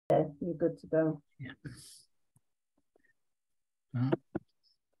you're good to go. Yeah.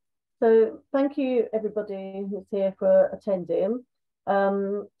 So thank you everybody who's here for attending.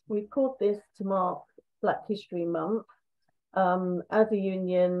 We've called this to mark Black History Month. As a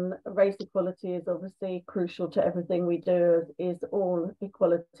union, race equality is obviously crucial to everything we do, is all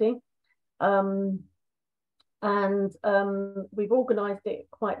equality. We've organised it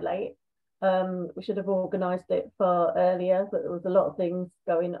quite late. We should have organised it far earlier, but there was a lot of things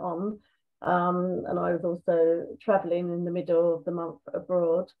going on. And I was also travelling in the middle of the month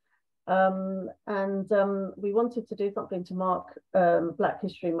abroad. We wanted to do something to mark Black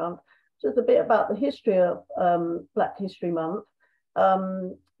History Month. Just a bit about the history of Black History Month.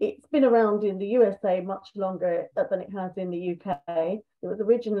 It's been around in the USA much longer than it has in the UK. It was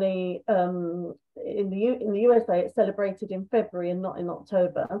originally in the USA, it's celebrated in February and not in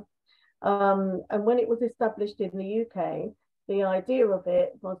October. And when it was established in the UK, the idea of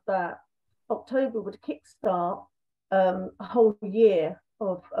it was that October would kickstart a whole year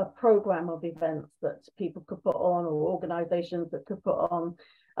of a program of events that people could put on, or organizations that could put on.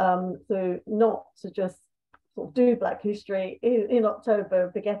 So not to just sort of do Black History in October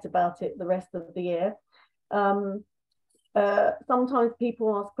and forget about it the rest of the year. Sometimes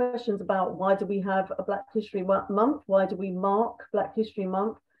people ask questions about why do we have a Black History Month? Why do we mark Black History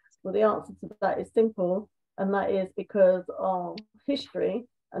Month? Well, the answer to that is simple, and that is because our history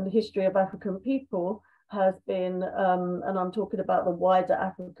and the history of African people has been, and I'm talking about the wider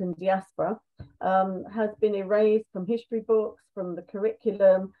African diaspora, has been erased from history books, from the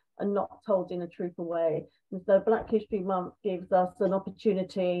curriculum, and not told in a truthful way. And so Black History Month gives us an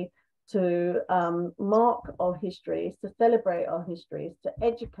opportunity to mark our histories, to celebrate our histories, to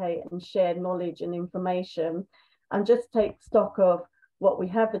educate and share knowledge and information, and just take stock of what we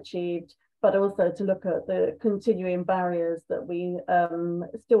have achieved, but also to look at the continuing barriers that we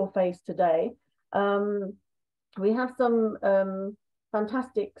still face today. We have some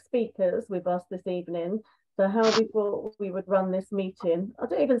fantastic speakers with us this evening. So how we thought we would run this meeting. I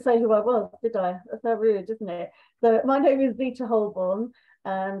didn't even say who I was, did I? That's how rude, isn't it? So my name is Zita Holbourne,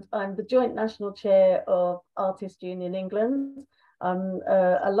 and I'm the Joint National Chair of Artists Union England. I'm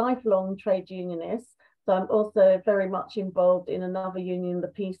a lifelong trade unionist. So I'm also very much involved in another union, the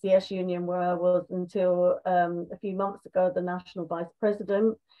PCS union, where I was until a few months ago, the National Vice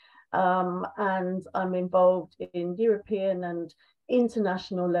President. And I'm involved in European and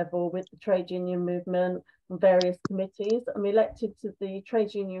international level with the trade union movement and various committees. I'm elected to the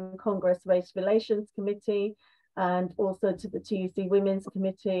Trade Union Congress Race Relations Committee and also to the TUC Women's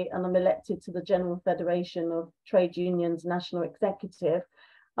Committee, and I'm elected to the General Federation of Trade Unions National Executive.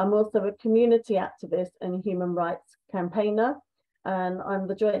 I'm also a community activist and human rights campaigner, and I'm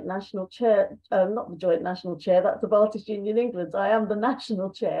the Joint National Chair, not the Joint National Chair, that's of Artists Union England. I am the National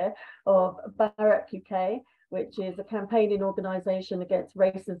Chair of BARAC UK, which is a campaigning organisation against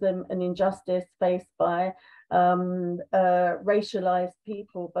racism and injustice faced by racialised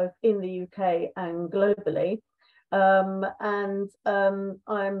people, both in the UK and globally. I'm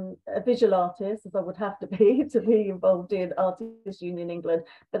a visual artist, as I would have to be involved in Artists Union England,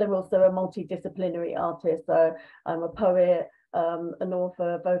 but I'm also a multidisciplinary artist. So I'm a poet, an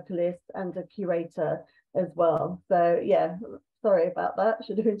author, vocalist, and a curator as well. So yeah, sorry about that. I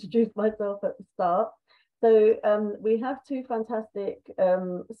should have introduced myself at the start. So we have two fantastic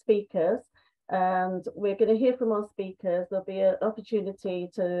speakers, and we're going to hear from our speakers. There'll be an opportunity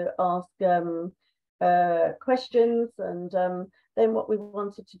to ask questions, and then what we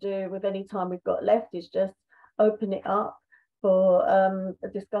wanted to do with any time we've got left is just open it up for a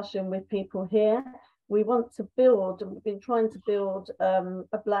discussion with people here. We want to build, and we've been trying to build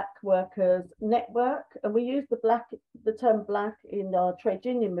a Black workers network, and we use the term Black in our trade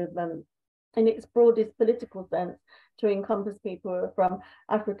union movement in its broadest political sense to encompass people from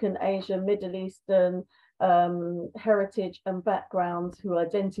African, Asian, Middle Eastern heritage and backgrounds who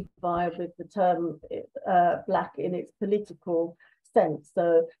identify with the term Black in its political sense.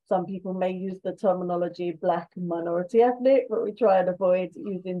 So some people may use the terminology Black and minority ethnic, but we try and avoid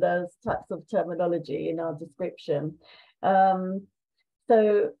using those types of terminology in our description.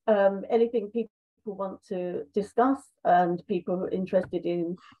 Anything people want to discuss and people who are interested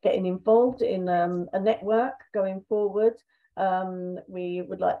in getting involved in a network going forward, we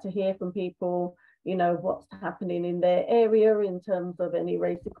would like to hear from people, you know, what's happening in their area in terms of any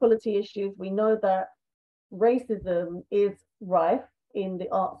race equality issues. We know that racism is rife in the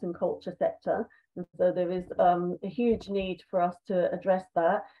arts and culture sector, and so there is a huge need for us to address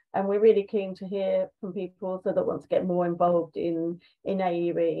that, and we're really keen to hear from people so that want to get more involved in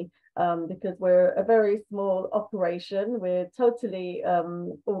AUE. because we're a very small operation. We're totally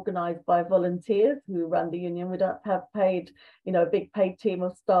organised by volunteers who run the union. We don't have paid, a big paid team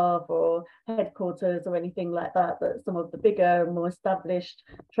of staff or headquarters or anything like that some of the bigger, more established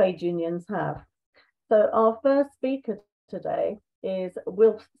trade unions have. So our first speaker today is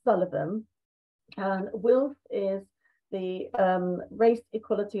Wilf Sullivan, and Wilf is the Race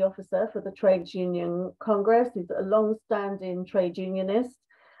Equality Officer for the Trades Union Congress. He's a long-standing trade unionist.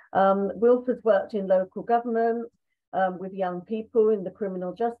 Wilf has worked in local government with young people in the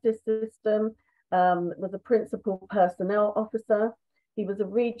criminal justice system, was a principal personnel officer. He was a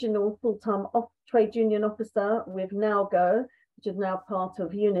regional full-time trade union officer with NowGo, which is now part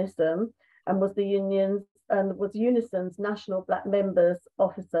of Unison, and was Unison's national Black members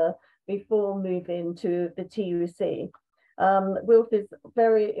officer before moving to the TUC. Wilf is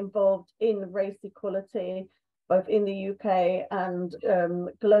very involved in race equality, both in the UK and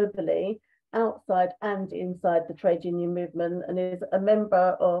globally, outside and inside the trade union movement, and is a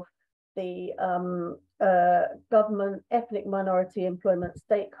member of the Government Ethnic Minority Employment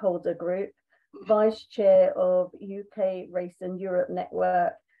Stakeholder Group, Vice Chair of UK Race and Europe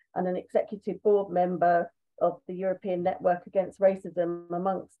Network, and an executive board member of the European Network Against Racism,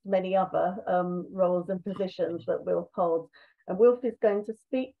 amongst many other roles and positions that Wilf holds. And Wilf is going to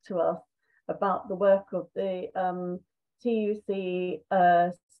speak to us about the work of the TUC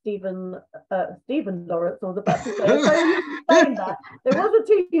Stephen Lawrence. I was about to say, saying that there was a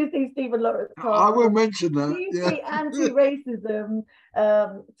TUC Stephen Lawrence. I will mention that. TUC anti-racism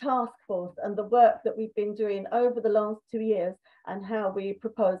task force, and the work that we've been doing over the last 2 years, and how we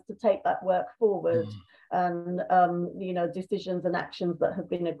propose to take that work forward. And decisions and actions that have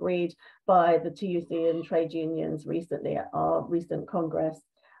been agreed by the TUC and trade unions recently at our recent Congress.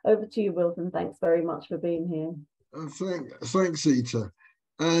 Over to you, Wilf, and thanks very much for being here. Thanks, Zita.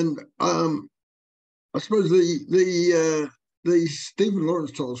 And I suppose the Stephen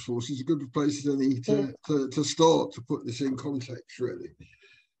Lawrence Task Force is a good place as any to start to put this in context, really,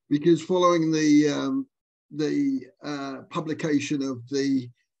 because following the publication of the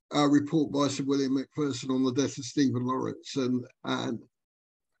report by Sir William Macpherson on the death of Stephen Lawrence and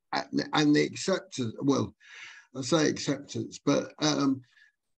the acceptance, well, I say acceptance, but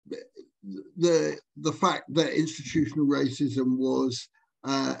the fact that institutional racism was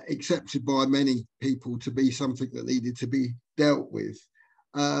accepted by many people to be something that needed to be dealt with,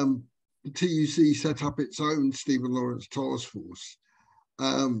 the TUC set up its own Stephen Lawrence Task Force,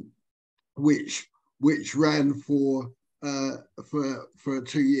 which ran for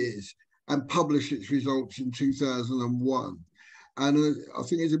 2 years and published its results in 2001. And I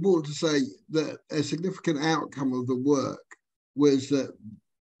think it's important to say that a significant outcome of the work was that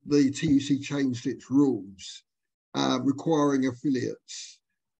the TUC changed its rules, requiring affiliates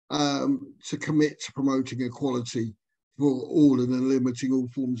to commit to promoting equality for all and then limiting all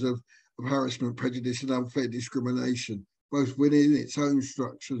forms of harassment, prejudice and unfair discrimination, both within its own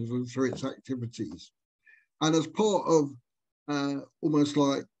structures and through its activities. And as part of almost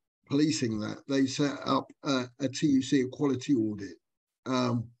like policing that, they set up a TUC equality audit,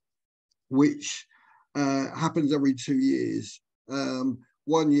 which happens every 2 years.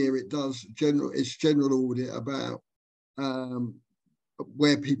 1 year it does its general audit about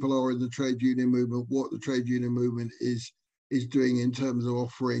where people are in the trade union movement, what the trade union movement is doing in terms of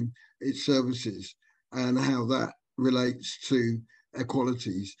offering its services and how that relates to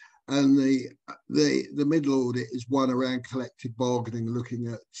equalities. And the middle audit is one around collective bargaining, looking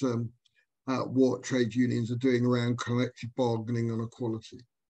at what trade unions are doing around collective bargaining on equality.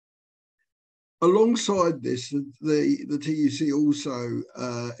 Alongside this, the TUC also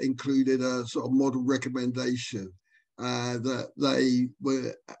included a sort of model recommendation that they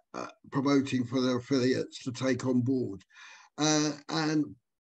were promoting for their affiliates to take on board. And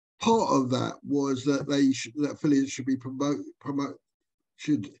part of that was that that affiliates should be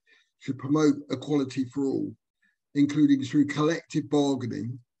should promote equality for all, including through collective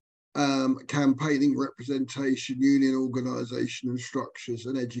bargaining, campaigning, representation, union organisation and structures,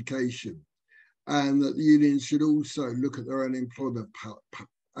 and education. And that the unions should also look at their own employment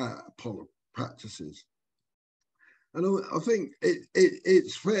practices. And I think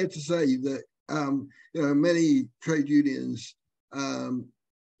it's fair to say that many trade unions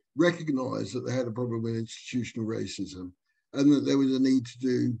recognise that they had a problem with institutional racism and that there was a need to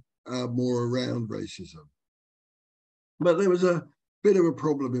do more around racism. But there was a bit of a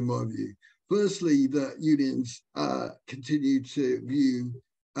problem in my view. Firstly, that unions continued to view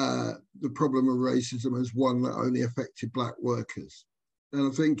the problem of racism as one that only affected Black workers.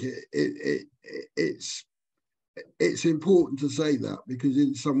 And I think it's it's important to say that, because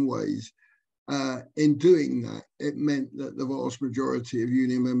in some ways, in doing that, it meant that the vast majority of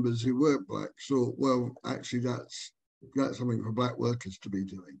union members who were black thought, well, actually, that's something for black workers to be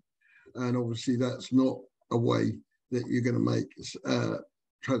doing. And obviously, that's not a way that you're going to make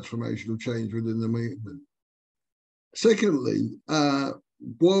transformational change within the movement. Secondly,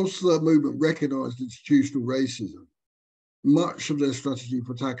 whilst the movement recognised institutional racism, much of their strategy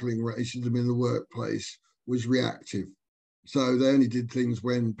for tackling racism in the workplace was reactive. So they only did things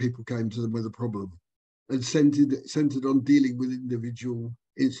when people came to them with a problem, and centered on dealing with individual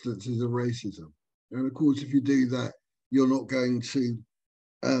instances of racism. And of course, if you do that, you're not going to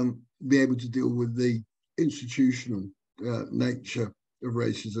be able to deal with the institutional nature of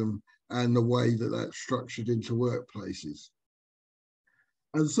racism and the way that that's structured into workplaces.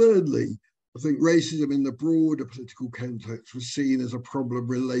 And thirdly, I think racism in the broader political context was seen as a problem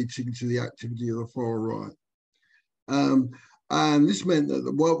relating to the activity of the far right. And this meant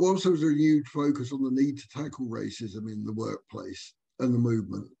that whilst there was a renewed focus on the need to tackle racism in the workplace and the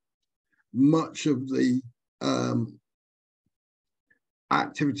movement, much of the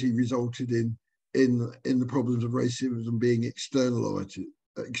activity resulted in the problems of racism being externalized,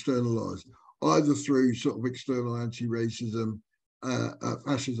 either through sort of external anti-racism,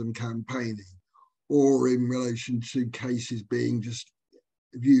 fascism campaigning, or in relation to cases being just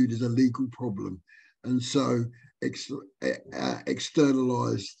viewed as a legal problem, and so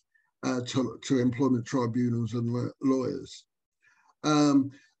externalized to employment tribunals and lawyers.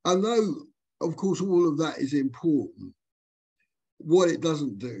 And though, of course, all of that is important, what it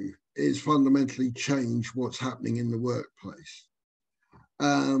doesn't do is fundamentally change what's happening in the workplace.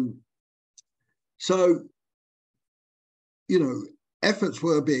 So, you know, efforts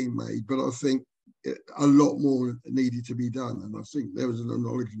were being made, but I think a lot more needed to be done. And I think there was an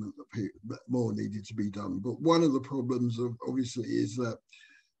acknowledgement that more needed to be done. But one of the problems, obviously, is that,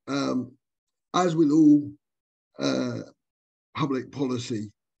 as with all public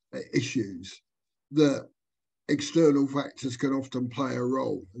policy issues, that external factors can often play a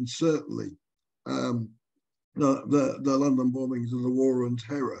role. And certainly the London bombings and the war on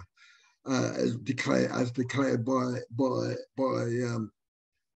terror, as declared by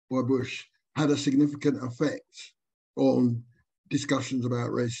Bush, had a significant effect on discussions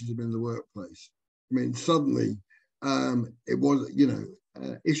about racism in the workplace. I mean, suddenly it was, you know,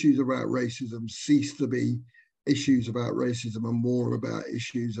 issues about racism ceased to be issues about racism and more about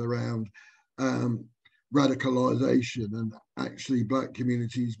issues around radicalization, and actually black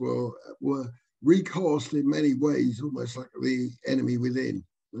communities were recast in many ways, almost like the enemy within.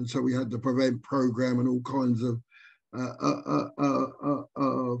 And so we had the PREVENT program and all kinds of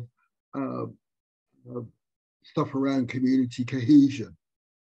stuff around community cohesion.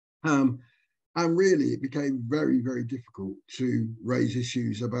 And really, it became very, very difficult to raise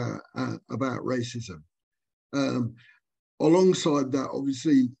issues about racism. Alongside that,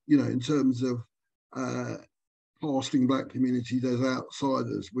 obviously, you know, in terms of casting black communities as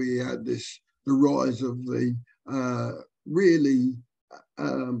outsiders, we had the rise of the really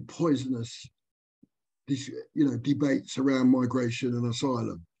poisonous, you know, debates around migration and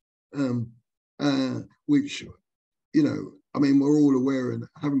asylum, which, you know, I mean, we're all aware and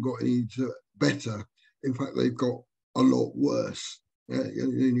haven't got any better. In fact, they've got a lot worse.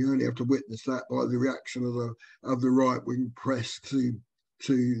 And you only have to witness that by the reaction of the right-wing press to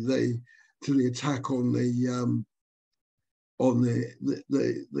the attack on the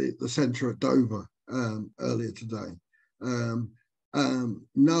centre at Dover earlier today.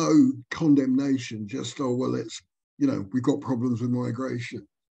 No condemnation, just, oh, well, it's, you know, we've got problems with migration.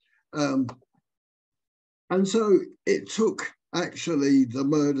 And so it took actually the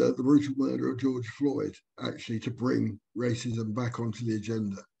brutal murder of George Floyd, actually, to bring racism back onto the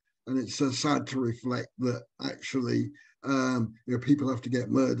agenda. And it's sad to reflect that actually, you know, people have to get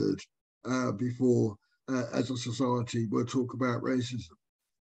murdered before, as a society, we'll talk about racism.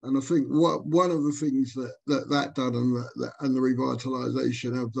 And I think one of the things that done, and the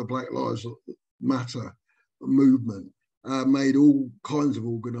revitalisation of the Black Lives Matter movement, made all kinds of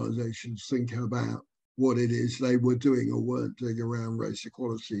organisations think about what it is they were doing or weren't doing around race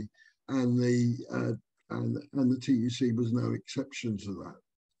equality, and the TUC was no exception to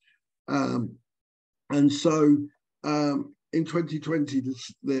that. And so in 2020,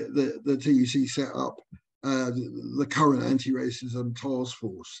 the TUC set up the current anti-racism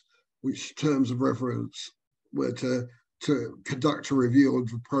Taskforce, which terms of reference were to conduct a review of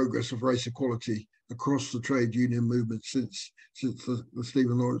the progress of race equality across the trade union movement since the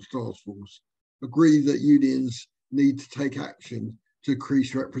Stephen Lawrence Taskforce, agree that unions need to take action to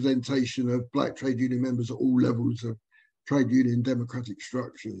increase representation of Black trade union members at all levels of trade union democratic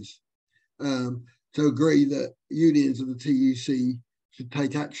structures. To agree that unions of the TUC should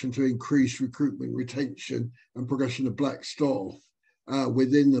take action to increase recruitment, retention and progression of Black staff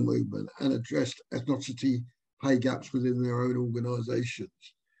within the movement and address ethnicity pay gaps within their own organisations,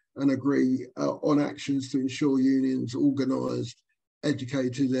 and agree on actions to ensure unions organised,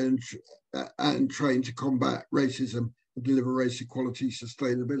 educated and trained to combat racism and deliver race equality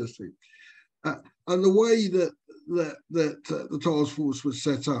sustainability. And the way that the task force was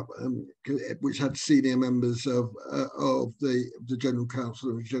set up, which had senior members of the General Council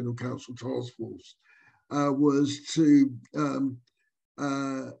and the General Council Task Force, was to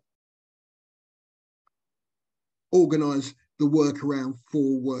organise the work around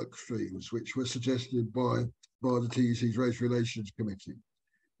 4 work streams, which were suggested by the TUC's Race Relations Committee.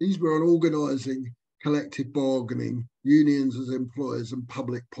 These were on organising, collective bargaining, unions as employers and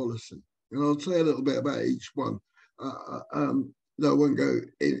public policy. And I'll say a little bit about each one. Though I won't go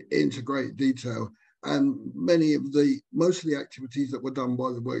into great detail. And most of the activities that were done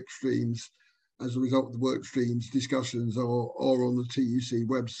by the work streams, as a result of the work streams, discussions are on the TUC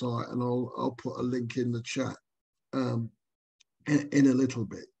website, and I'll put a link in the chat in a little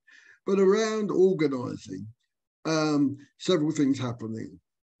bit. But around organising, several things happening.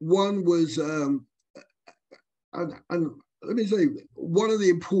 One was, and let me say, one of the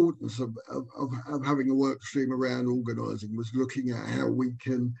importance of having a work stream around organising was looking at how we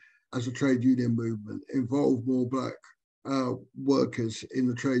can, as a trade union movement, involve more Black workers in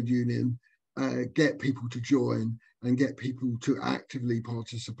the trade union, get people to join and get people to actively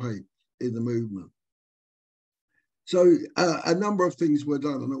participate in the movement. So a number of things were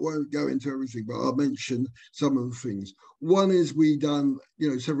done, and I won't go into everything, but I'll mention some of the things. One is we done,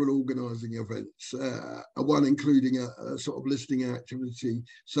 several organising events, one including a sort of listening activity,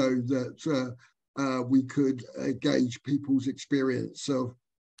 so that we could gauge people's experience of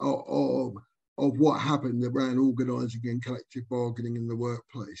what happened around organising and collective bargaining in the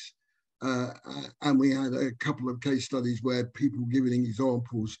workplace. And we had a couple of case studies where people giving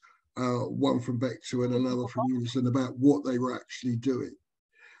examples, one from Bechtel and another from Unison, about what they were actually doing.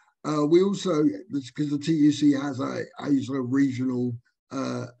 We also, because the TUC has a regional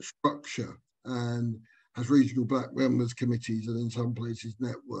structure and has regional Black members committees and in some places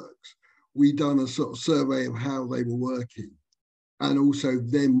networks, we done a sort of survey of how they were working, and also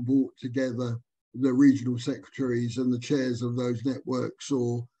then brought together the regional secretaries and the chairs of those networks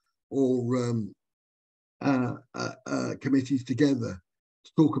or committees together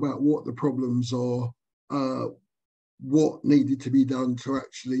to talk about what the problems are, what needed to be done to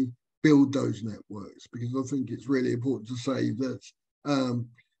actually build those networks. Because I think it's really important to say that,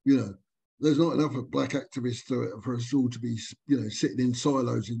 there's not enough of Black activists for us all to be, sitting in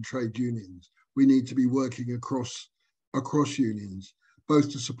silos in trade unions. We need to be working across unions,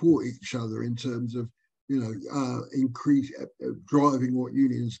 both to support each other in terms of, driving what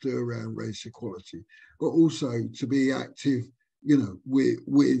unions do around race equality, but also to be active, with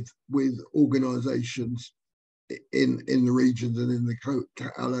organisations in the regions and in the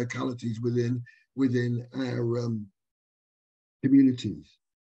localities within our communities.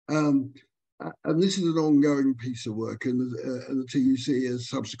 And this is an ongoing piece of work, and the TUC has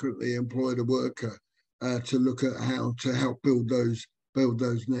subsequently employed a worker to look at how to help build those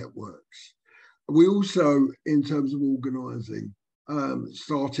networks. We also, in terms of organising,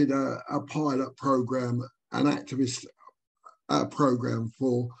 started a pilot programme, an activist programme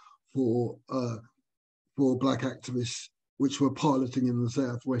for Black activists, which we're piloting in the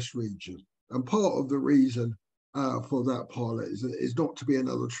Southwest region. And part of the reason for that pilot is not to be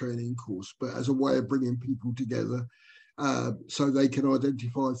another training course, but as a way of bringing people together so they can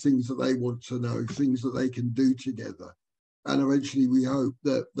identify things that they want to know, things that they can do together. And eventually we hope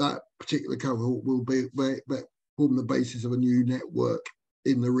that that particular cohort will form the basis of a new network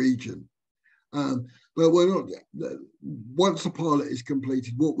in the region. But we're not, once the pilot is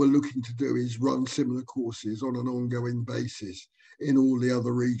completed, what we're looking to do is run similar courses on an ongoing basis in all the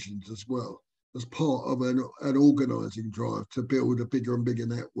other regions as well, as part of an organising drive to build a bigger and bigger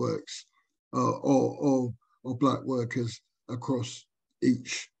networks of Black workers across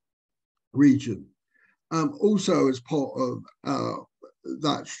each region. Also, as part of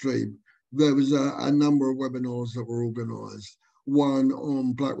that stream, there was a number of webinars that were organised. One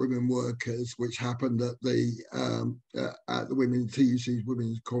on Black women workers, which happened at the TUC's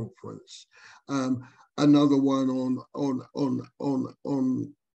Women's Conference. Another one on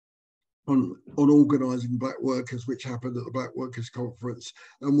organising Black workers, which happened at the Black Workers Conference.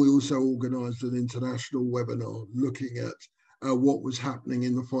 And we also organised an international webinar looking at what was happening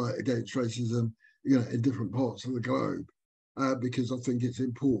in the fight against racism, you know, in different parts of the globe. Because I think it's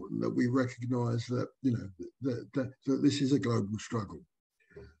important that we recognise that, you know, that this is a global struggle.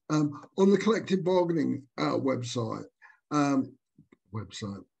 On the collective bargaining website,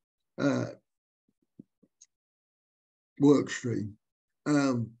 work stream,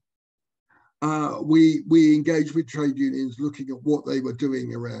 we engaged with trade unions looking at what they were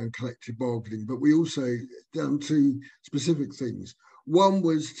doing around collective bargaining, but we also done two specific things. One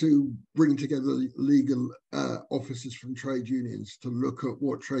was to bring together legal officers from trade unions to look at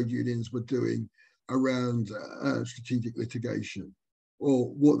what trade unions were doing around strategic litigation, or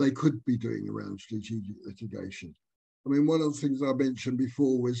what they could be doing around strategic litigation. I mean, one of the things I mentioned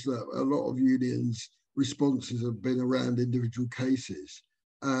before was that a lot of unions' responses have been around individual cases,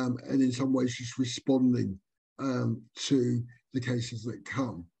 and in some ways just responding to the cases that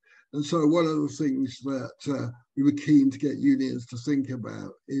come. And so one of the things that we were keen to get unions to think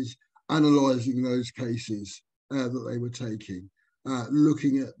about is analysing those cases that they were taking,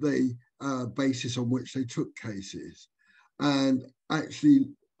 looking at the basis on which they took cases, and actually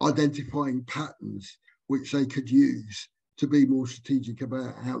identifying patterns which they could use to be more strategic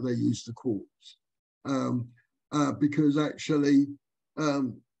about how they use the courts. Because actually,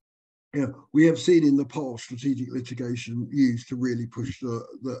 you know, we have seen in the past strategic litigation used to really push the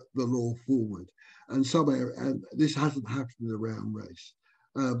law forward, and and this hasn't happened around race,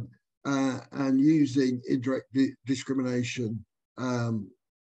 and using indirect discrimination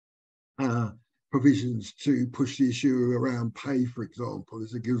provisions to push the issue around pay, for example,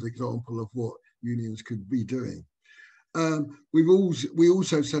 is a good example of what unions could be doing. We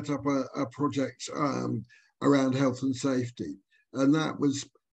also set up a project around health and safety, and that was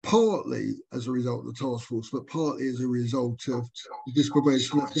partly as a result of the task force, but partly as a result of the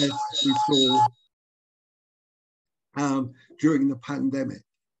disproportionate deaths we saw during the pandemic.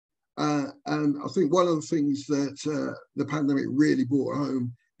 And I think one of the things that the pandemic really brought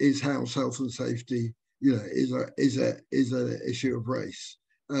home is how health and safety, you know, is an issue of race.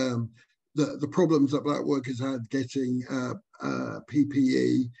 The problems that black workers had getting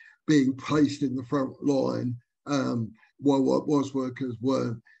PPE, being placed in the front line, whilst workers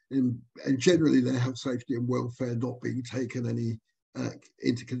weren't, and generally their health, safety and welfare not being taken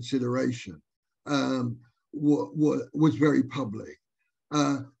into consideration, was very public.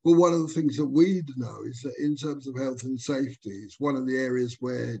 But one of the things that we know is that in terms of health and safety, it's one of the areas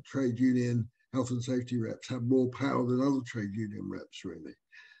where trade union health and safety reps have more power than other trade union reps, really.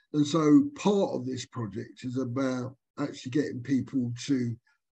 And so part of this project is about actually getting people to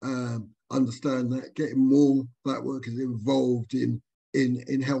understand that, getting more black workers involved in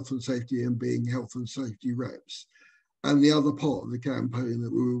health and safety and being health and safety reps. And the other part of the campaign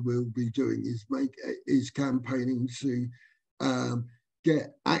that we will be doing is campaigning to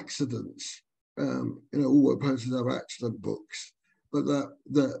get accidents. You know, all workplaces have accident books, but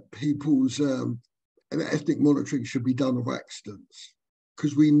that people's ethnic monitoring should be done of accidents,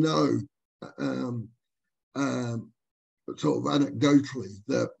 because we know sort of anecdotally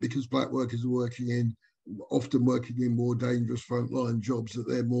that because black workers are often working in more dangerous frontline jobs, that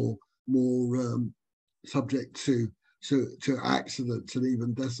they're more subject to accidents and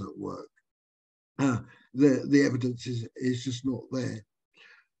even death at work. The evidence is just not there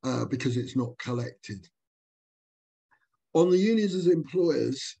because it's not collected. On the unions as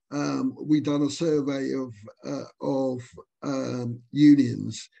employers, we've done a survey of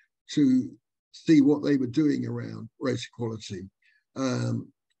unions to see what they were doing around race equality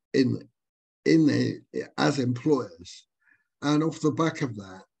as employers, and off the back of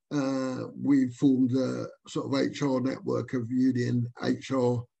that, we formed a sort of HR network of union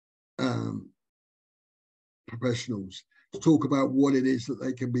HR professionals to talk about what it is that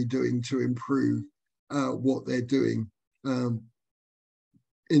they can be doing to improve what they're doing in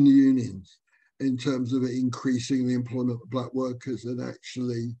the unions in terms of increasing the employment of black workers and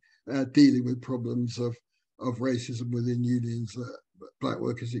actually dealing with problems of racism within unions that black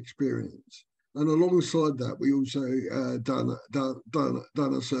workers experience. And alongside that, we also done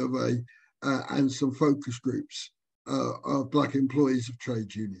a survey and some focus groups of black employees of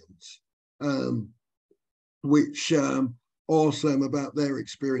trade unions, which ask them about their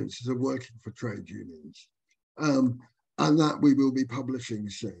experiences of working for trade unions. And that we will be publishing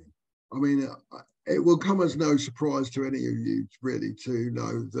soon. I mean, it will come as no surprise to any of you really to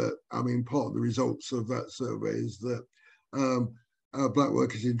know that, I mean, part of the results of that survey is that black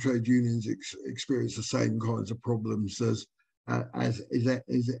workers in trade unions experience the same kinds of problems as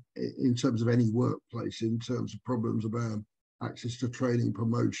in terms of any workplace, in terms of problems about access to training,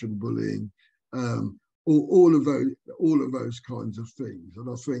 promotion, bullying, all of those kinds of things. And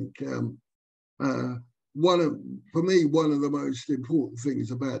I think for me, one of the most important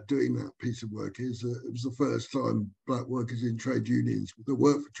things about doing that piece of work is that it was the first time black workers in trade unions that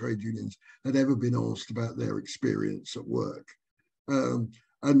work for trade unions had ever been asked about their experience at work. And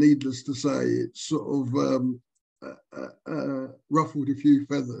needless to say, it's sort of ruffled a few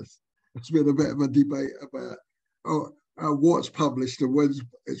feathers. It's been a bit of a debate about what's published and when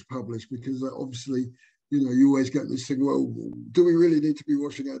it's published, because obviously, you always get this thing, well, do we really need to be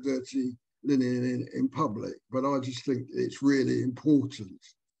washing our dirty linen in public? But I just think it's really important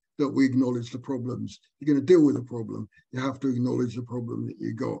that we acknowledge the problems. If you're going to deal with a problem, you have to acknowledge the problem that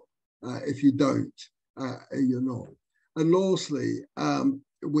you got. If you don't, you're not. And lastly,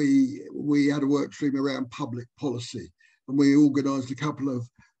 we had a work stream around public policy, and we organised a couple of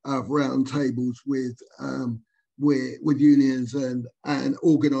round tables with unions and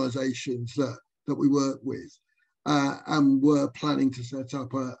organisations that we work with, and we're planning to set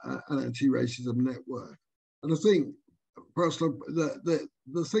up an anti-racism network. And I think, personally,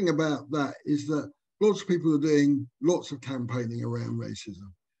 the thing about that is that lots of people are doing lots of campaigning around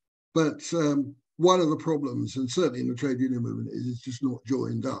racism, but one of the problems, and certainly in the trade union movement, is it's just not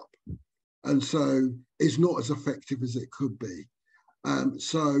joined up. And so it's not as effective as it could be.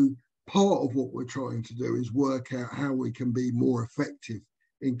 So part of what we're trying to do is work out how we can be more effective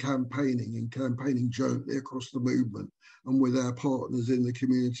in campaigning jointly across the movement and with our partners in the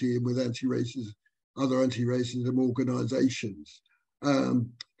community and with other anti-racism organisations to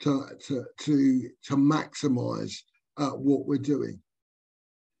maximise what we're doing.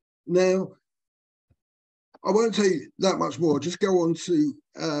 Now, I won't tell you that much more. I'll just go on to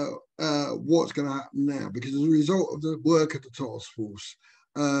what's going to happen now, because as a result of the work of the task force,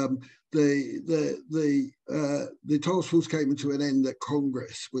 the task force came into an end at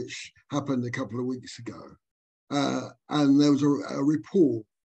Congress, which happened a couple of weeks ago, and there was a report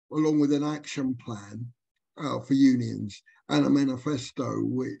along with an action plan for unions and a manifesto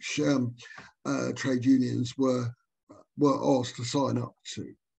which trade unions were asked to sign up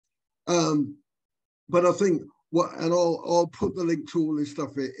to. But I think and I'll put the link to all this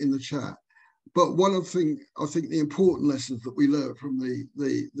stuff in the chat. But one of the things, I think the important lessons that we learned from the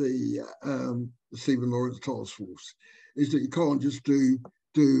Stephen Lawrence Task Force is that you can't just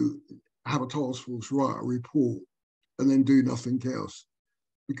have a task force write a report and then do nothing else,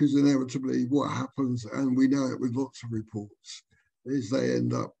 because inevitably what happens, and we know it with lots of reports, is they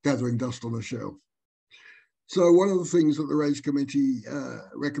end up gathering dust on a shelf. So one of the things that the Race Committee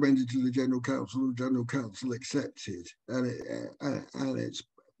recommended to the General Council, the General Council accepted,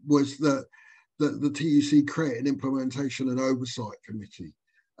 was that the TUC create an implementation and oversight committee,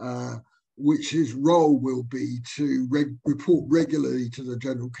 which his role will be to report regularly to the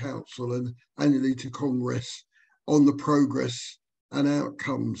General Council and annually to Congress on the progress and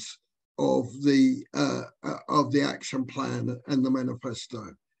outcomes of the action plan and the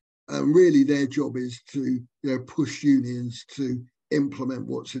manifesto. And really their job is to push unions to implement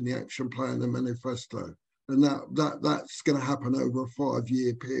what's in the action plan and manifesto. And that's going to happen over a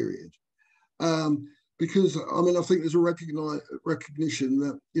 5-year period. Because, I mean, I think there's a recognition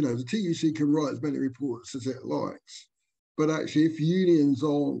that, the TUC can write as many reports as it likes, but actually if unions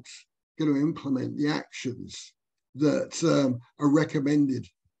aren't going to implement the actions that are recommended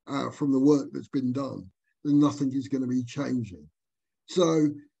from the work that's been done, then nothing is going to be changing. So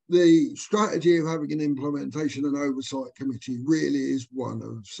the strategy of having an implementation and oversight committee really is one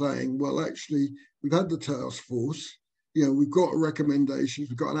of saying, well, actually, we've had the task force, we've got recommendations,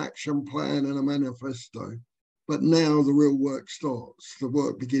 we've got an action plan and a manifesto, but now the real work starts. The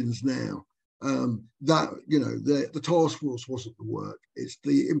work begins now. The task force wasn't the work. It's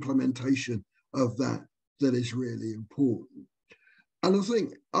the implementation of that is really important. And I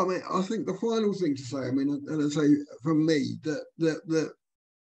think the final thing to say, and I say from me that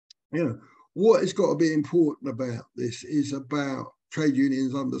what has got to be important about this is about trade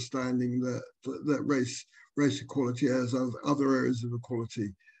unions understanding that race equality, as other areas of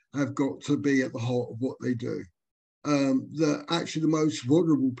equality, have got to be at the heart of what they do. That actually the most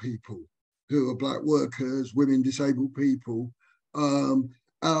vulnerable people, who are black workers, women, disabled people, are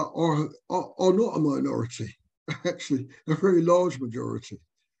not a minority. Actually, a very large majority.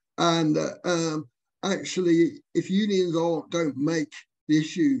 And actually, if unions don't make the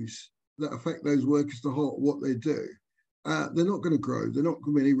issues that affect those workers the heart of what they do, they're not going to grow. They're not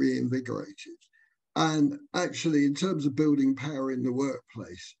going to be reinvigorated. And actually, in terms of building power in the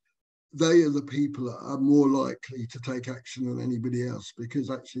workplace, they are the people that are more likely to take action than anybody else, because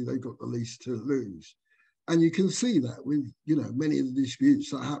actually they've got the least to lose. And you can see that with many of the disputes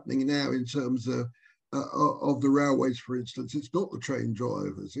that are happening now in terms of of the railways, for instance. It's not the train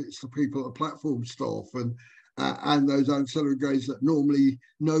drivers, it's the people at platform staff and those ancillary grades that normally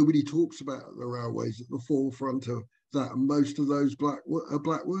nobody talks about at the railways at the forefront of that. And most of those black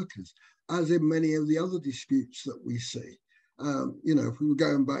workers, as in many of the other disputes that we see. You know, if we were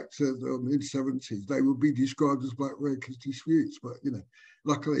going back to the mid-70s, they would be described as black workers disputes. But, you know,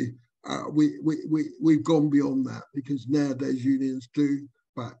 luckily, we've gone beyond that, because nowadays unions do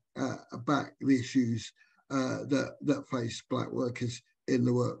back the issues that face black workers in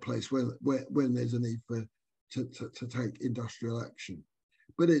the workplace when there's a need to take industrial action.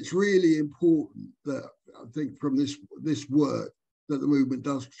 But it's really important that, I think, from this work, that the movement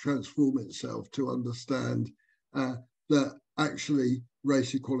does transform itself to understand that actually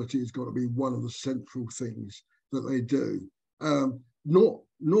race equality has got to be one of the central things that they do. Not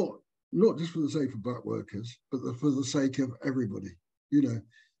just for the sake of black workers, but for the sake of everybody. You know,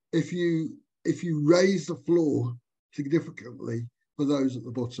 if you raise the floor significantly for those at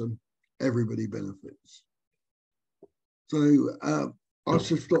the bottom, everybody benefits. So I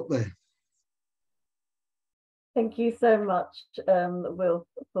should stop there. Thank you so much, Wilf,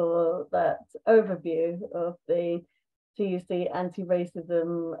 for that overview of the TUC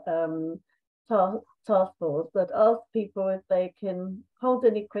anti-racism task force. But ask people if they can hold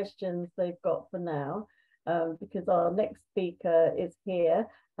any questions they've got for now, because our next speaker is here,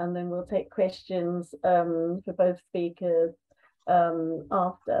 and then we'll take questions for both speakers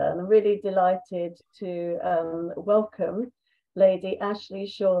after. And I'm really delighted to welcome Lady Ashley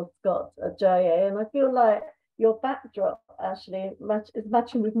Shaw Scott Adjaye, and I feel like your backdrop, Ashley, is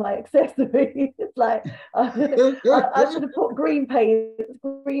matching with my accessory. It's like I should have put green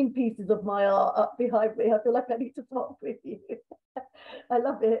pieces of my art up behind me. I feel like I need to talk with you. I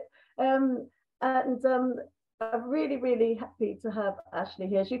love it. And I'm really, really happy to have Ashley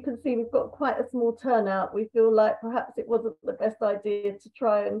here. As you can see, we've got quite a small turnout. We feel like perhaps it wasn't the best idea to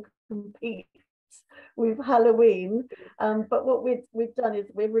try and compete with Halloween, but what we've done is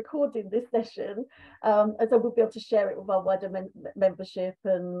we're recording this session, and so we'll be able to share it with our wider membership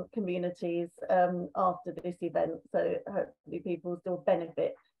and communities after this event. So hopefully people still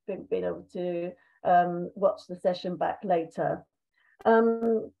benefit from being able to watch the session back later.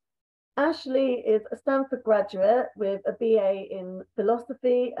 Ashley is a Stanford graduate with a BA in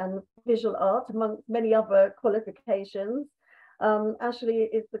philosophy and visual art, amongst many other qualifications. Ashley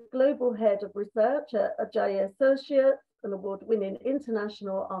is the global head of research at Adjaye Associates, an award-winning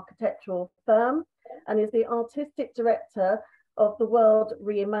international architectural firm, and is the artistic director of the World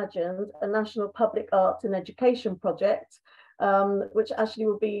Reimagined, a national public arts and education project, which Ashley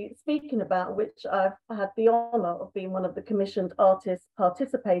will be speaking about, which I've had the honour of being one of the commissioned artists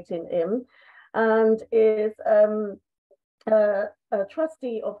participating in, and is a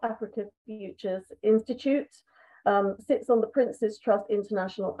trustee of Africa Futures Institute, sits on the Prince's Trust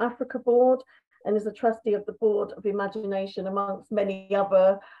International Africa Board, and is a trustee of the Board of Imagination, amongst many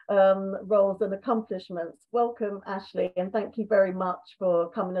other roles and accomplishments. Welcome, Ashley, and thank you very much for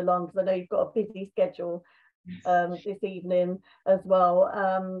coming along, because I know you've got a busy schedule this evening as well,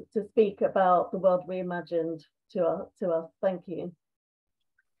 to speak about the World Reimagined to us. Thank you.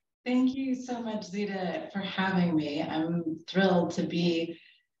 Thank you so much, Zita, for having me. I'm thrilled to be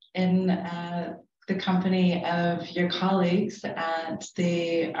in the company of your colleagues at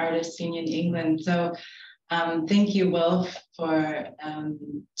the Artists Union England. So thank you, Wilf, for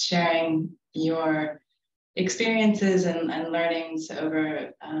sharing your experiences and learnings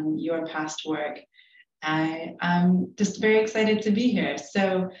over your past work. I'm just very excited to be here.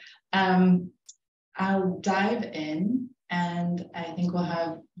 So I'll dive in, and I think we'll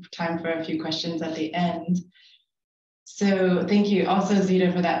have time for a few questions at the end. So thank you also,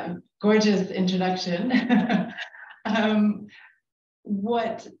 Zita, for that gorgeous introduction.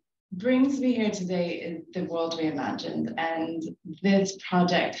 What brings me here today is the World Reimagined, and this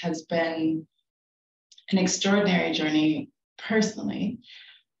project has been an extraordinary journey personally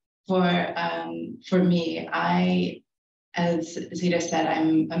for me. As Zita said,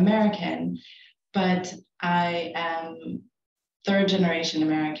 I'm American, but I am third generation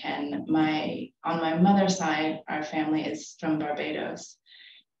American. On my mother's side, our family is from Barbados.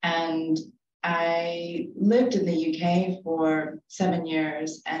 And I lived in the UK for 7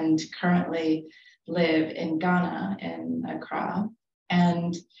 years and currently live in Ghana, in Accra.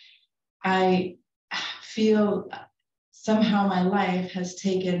 And I feel somehow my life has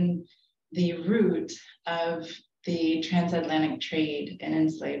taken the route of the transatlantic trade in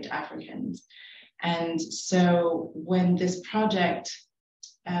enslaved Africans. And so when this project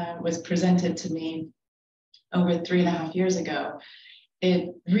was presented to me over 3.5 years ago,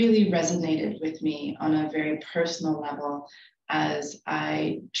 it really resonated with me on a very personal level as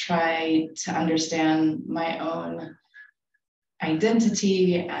I tried to understand my own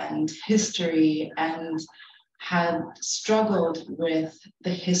identity and history, and had struggled with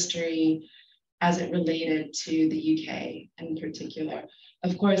the history as it related to the UK in particular.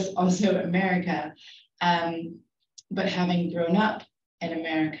 Of course, also America, but having grown up in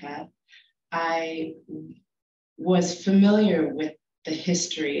America, I was familiar with the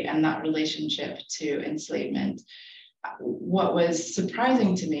history and that relationship to enslavement. What was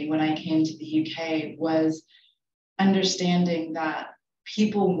surprising to me when I came to the UK was understanding that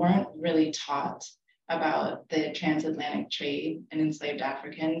people weren't really taught about the transatlantic trade and enslaved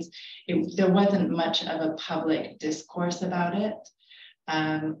Africans. There wasn't much of a public discourse about it.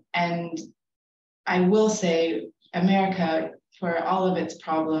 And I will say, America, for all of its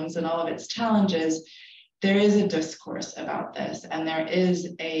problems and all of its challenges, there is a discourse about this, and there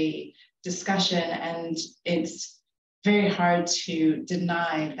is a discussion, and it's very hard to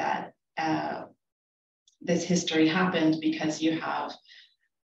deny that this history happened, because you have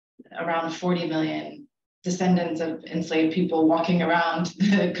around 40 million descendants of enslaved people walking around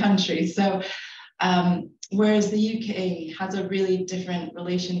the country. So whereas the UK has a really different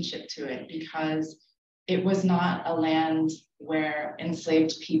relationship to it, because it was not a land where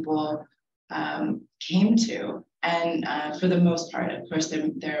enslaved people came to. And for the most part, of course,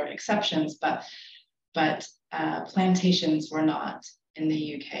 there are exceptions, but plantations were not in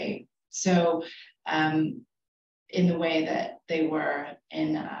the UK. So in the way that they were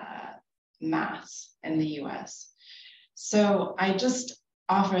in mass in the US. So I just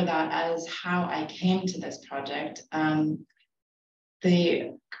offer that as how I came to this project.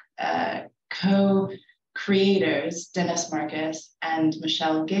 The co-creators, Dennis Marcus and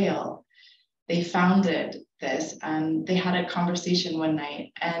Michelle Gale, they founded this, and they had a conversation one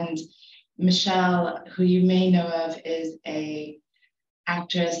night, and Michelle, who you may know of, is a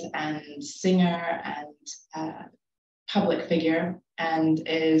actress and singer and public figure, and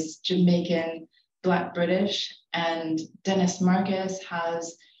is Jamaican, Black British. And Dennis Marcus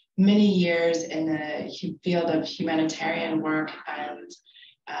has many years in the field of humanitarian work, and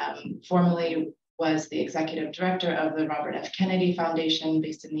formerly was the executive director of the Robert F. Kennedy Foundation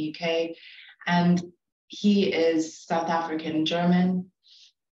based in the UK. And he is South African German.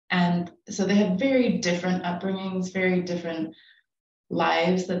 And so they had very different upbringings, very different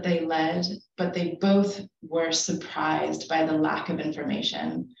lives that they led, but they both were surprised by the lack of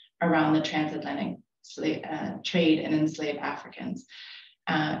information around the transatlantic trade and enslaved Africans,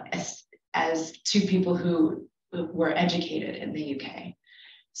 as two people who were educated in the UK.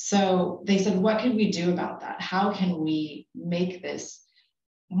 So they said, what can we do about that? How can we make this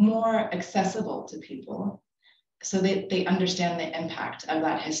more accessible to people so that they understand the impact of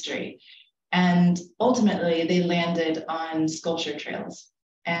that history? And ultimately, they landed on sculpture trails.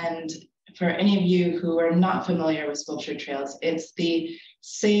 And for any of you who are not familiar with sculpture trails, it's the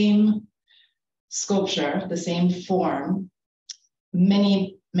same sculpture, the same form,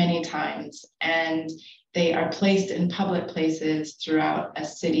 many, many times. And they are placed in public places throughout a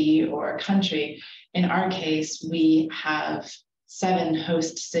city or a country. In our case, we have 7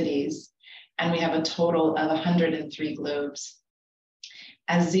 host cities, and we have a total of 103 globes.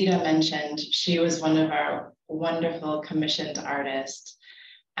 As Zita mentioned, she was one of our wonderful commissioned artists.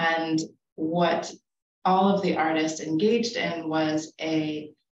 And what all of the artists engaged in was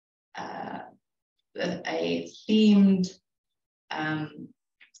a themed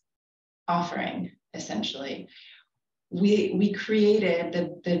offering, essentially. We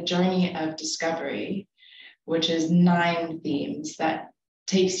created the journey of discovery, which is 9 themes that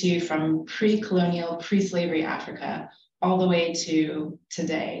takes you from pre-colonial, pre-slavery Africa all the way to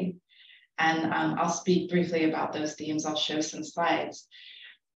today. And I'll speak briefly about those themes. I'll show some slides.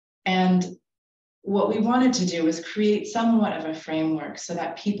 And what we wanted to do was create somewhat of a framework so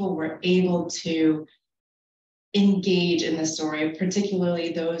that people were able to engage in the story,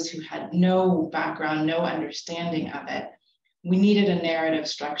 particularly those who had no background, no understanding of it. We needed a narrative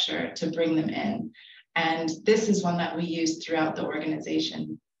structure to bring them in. And this is one that we used throughout the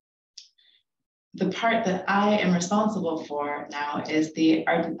organization. The part that I am responsible for now is the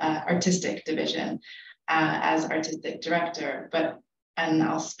artistic division as artistic director, and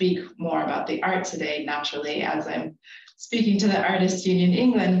I'll speak more about the art today, naturally, as I'm speaking to the Artists Union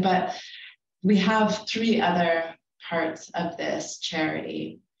England, but we have 3 other parts of this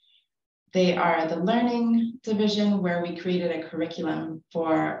charity. They are the learning division, where we created a curriculum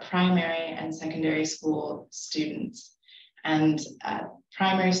for primary and secondary school students. And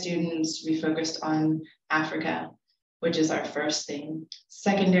primary students, we focused on Africa. which is our first thing.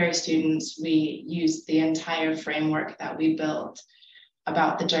 Secondary students, we used the entire framework that we built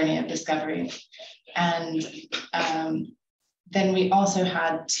about the journey of discovery. And then we also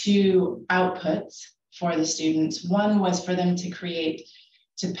had 2 outputs for the students. One was for them to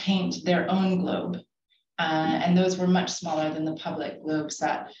paint their own globe. And those were much smaller than the public globes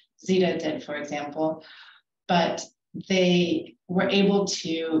that Zita did, for example. But they were able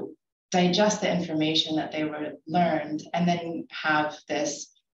to digest the information that they were learned and then have this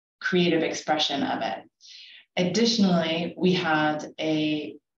creative expression of it. Additionally, we had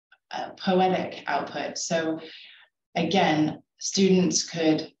a poetic output. So again, students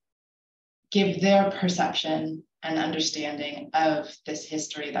could give their perception and understanding of this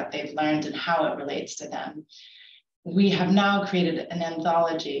history that they've learned and how it relates to them. We have now created an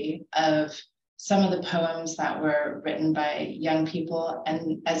anthology of some of the poems that were written by young people,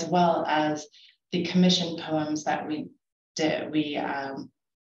 and as well as the commissioned poems that we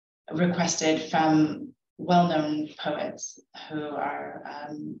requested from well-known poets who are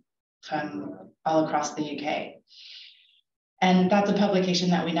from all across the UK. And that's a publication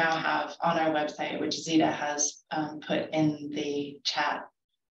that we now have on our website, which Zita has put in the chat.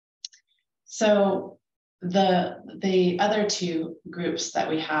 So the other 2 groups that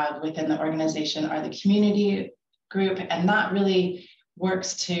we have within the organization are the community group, and that really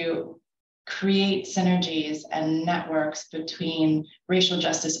works to create synergies and networks between racial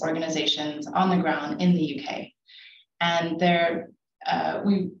justice organizations on the ground in the UK. And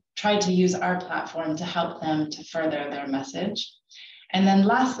we tried to use our platform to help them to further their message. And then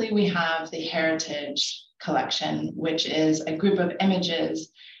lastly, we have the Heritage Collection, which is a group of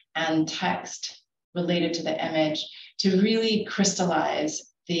images and text related to the image to really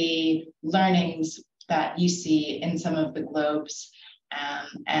crystallize the learnings that you see in some of the globes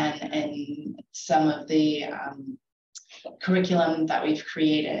and in some of the curriculum that we've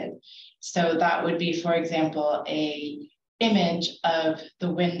created. So that would be, for example, an image of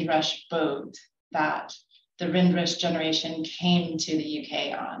the Windrush boat that the Windrush generation came to the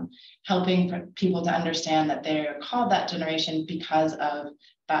UK on, helping people to understand that they're called that generation because of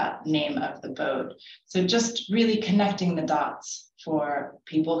that name of the boat. So just really connecting the dots for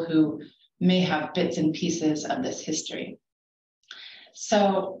people who may have bits and pieces of this history.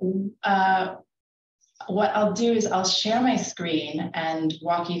 So what I'll do is I'll share my screen and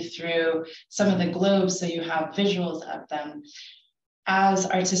walk you through some of the globes so you have visuals of them. As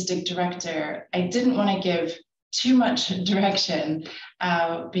artistic director, I didn't want to give too much direction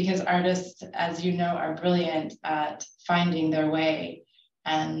because artists, as you know, are brilliant at finding their way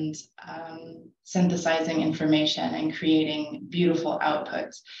and synthesizing information and creating beautiful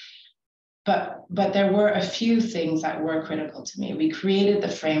outputs. But there were a few things that were critical to me. We created the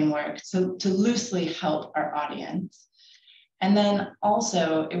framework to loosely help our audience. And then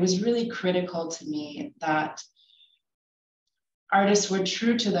also, it was really critical to me that artists were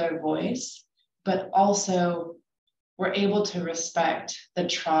true to their voice, but also were able to respect the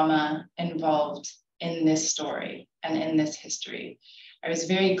trauma involved in this story and in this history. I was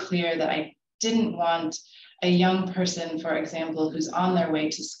very clear that I didn't want a young person, for example, who's on their way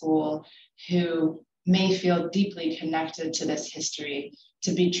to school, who may feel deeply connected to this history,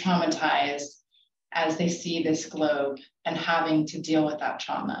 to be traumatized as they see this globe and having to deal with that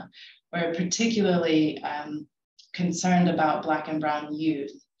trauma. We're particularly concerned about Black and Brown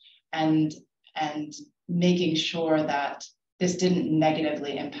youth and making sure that this didn't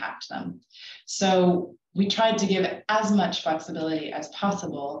negatively impact them. So we tried to give as much flexibility as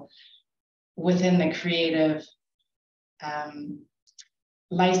possible within the creative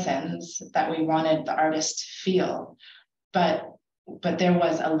license that we wanted the artist to feel, but there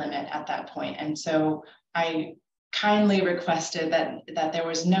was a limit at that point. And so I kindly requested that there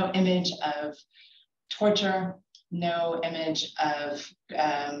was no image of torture, no image of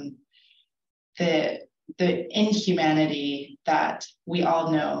the inhumanity that we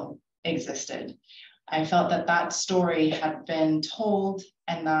all know existed. I felt that that story had been told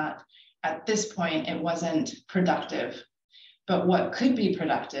and that at this point it wasn't productive. But what could be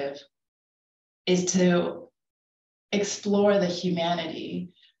productive is to explore the humanity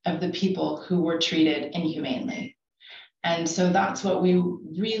of the people who were treated inhumanely. And so that's what we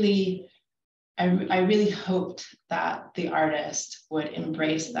really, I really hoped that the artist would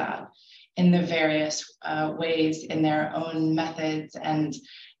embrace that in the various ways, in their own methods and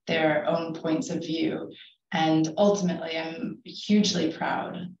their own points of view. And ultimately, I'm hugely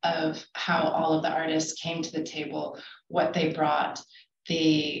proud of how all of the artists came to the table, what they brought,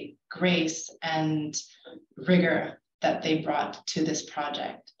 the grace and rigor that they brought to this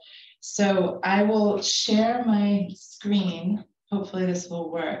project. So I will share my screen. Hopefully this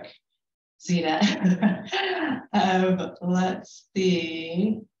will work, Zita. Let's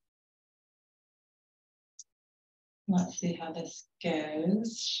see. Let's see how this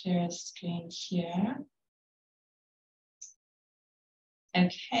goes. Share a screen here.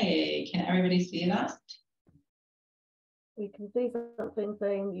 Okay, can everybody see that? We can see something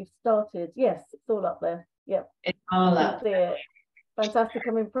saying you've started. Yes, it's all up there. Yep. It's all up. See it. Fantastic,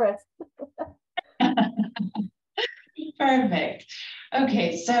 I'm impressed. Perfect.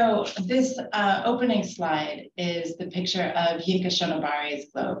 Okay, so this opening slide is the picture of Yinka Shonobari's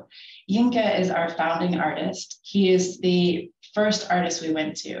globe. Yinka is our founding artist. He is the first artist we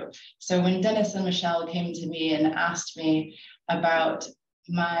went to. So when Dennis and Michelle came to me and asked me about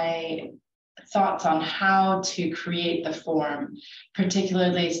my thoughts on how to create the form,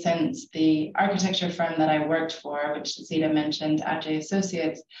 particularly since the architecture firm that I worked for, which Zita mentioned, Adjaye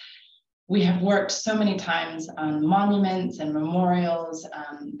Associates, we have worked so many times on monuments and memorials,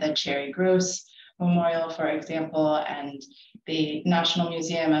 the Cherry Gross Memorial, for example, and the National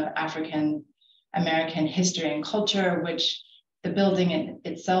Museum of African American History and Culture, which the building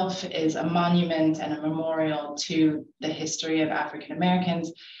itself is a monument and a memorial to the history of African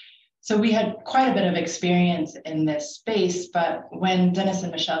Americans. So we had quite a bit of experience in this space, but when Dennis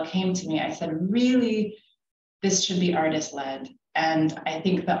and Michelle came to me, I said, really, this should be artist-led. And I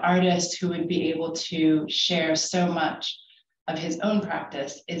think the artist who would be able to share so much of his own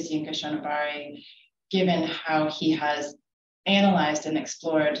practice is Yinka Shonobari, given how he has analyzed and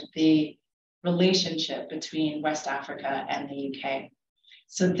explored the relationship between West Africa and the UK.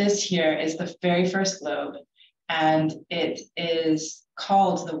 So this here is the very first globe, and it is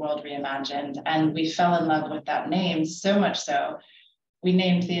called The World Reimagined. And we fell in love with that name, so much so, we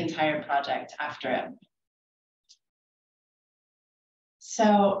named the entire project after it.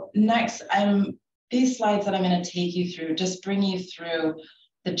 So next, these slides that I'm going to take you through just bring you through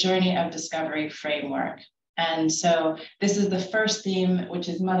the journey of discovery framework. And so this is the first theme, which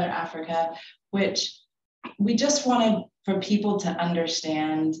is Mother Africa, which we just wanted for people to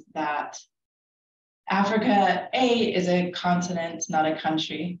understand that Africa, A, is a continent, not a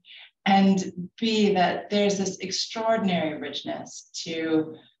country, and B, that there's this extraordinary richness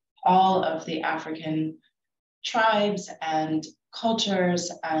to all of the African tribes and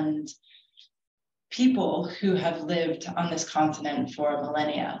cultures and people who have lived on this continent for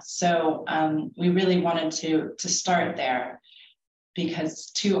millennia. So we really wanted to start there,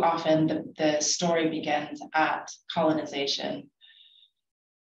 because too often the story begins at colonization.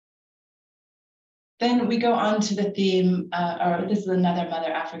 Then we go on to the theme, or this is another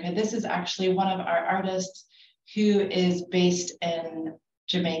Mother Africa. This is actually one of our artists who is based in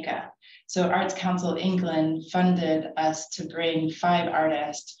Jamaica. So Arts Council England funded us to bring 5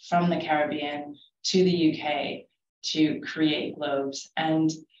 artists from the Caribbean to the UK to create globes. And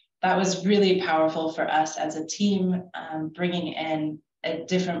that was really powerful for us as a team, bringing in a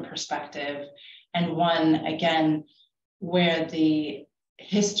different perspective, and one, again, where the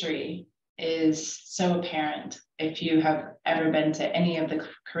history is so apparent. If you have ever been to any of the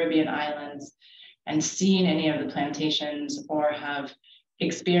Caribbean islands and seen any of the plantations or have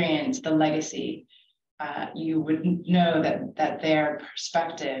experienced the legacy, you would know that their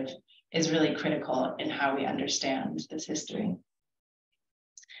perspective is really critical in how we understand this history.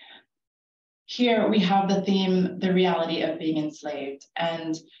 Here we have the theme, the reality of being enslaved.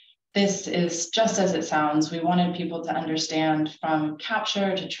 And this is just as it sounds. We wanted people to understand from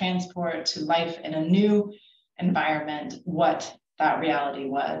capture to transport to life in a new environment what that reality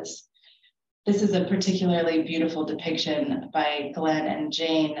was. This is a particularly beautiful depiction by Glenn and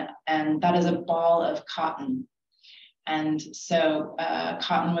Jane, and that is a ball of cotton. And so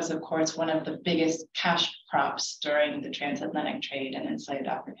cotton was, of course, one of the biggest cash crops during the transatlantic trade and enslaved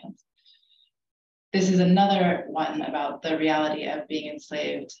Africans. This is another one about the reality of being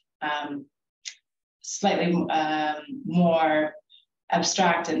enslaved, slightly more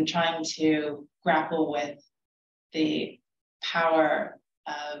abstract and trying to grapple with the power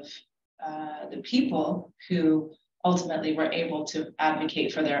of the people who ultimately were able to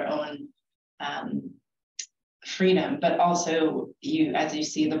advocate for their own freedom, but also as you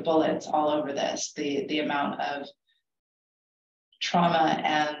see the bullets all over this, the amount of trauma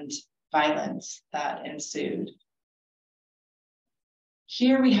and violence that ensued.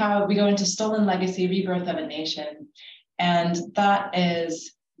 Here we go into Stolen Legacy, Rebirth of a Nation, and that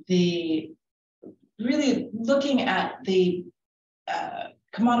is the really looking at the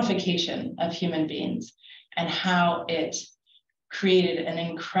commodification of human beings and how it created an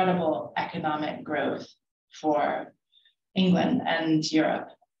incredible economic growth for England and Europe.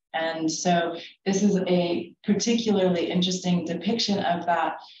 And so this is a particularly interesting depiction of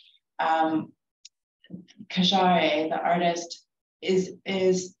that. Adjaye, the artist,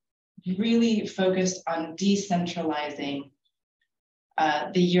 is really focused on decentralizing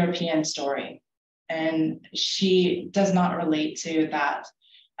the European story. And she does not relate to that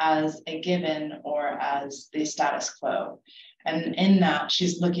as a given or as the status quo. And in that,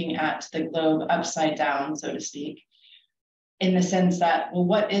 she's looking at the globe upside down, so to speak, in the sense that, well,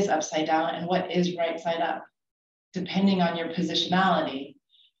 what is upside down and what is right side up? Depending on your positionality,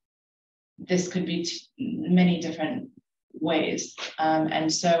 this could be many different ways.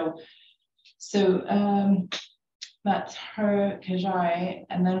 And so that's her Adjaye.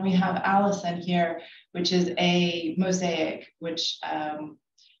 And then we have Alison here, which is a mosaic, which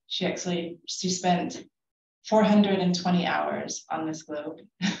she spent 420 hours on this globe,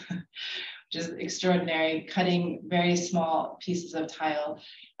 which is extraordinary, cutting very small pieces of tile.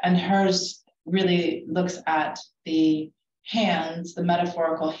 And hers really looks at the hands, the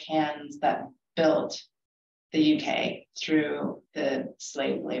metaphorical hands that built the UK through the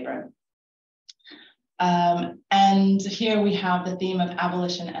slave labor. And here we have the theme of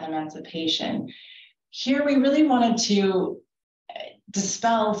abolition and emancipation. Here we really wanted to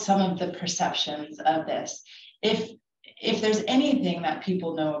dispel some of the perceptions of this. If there's anything that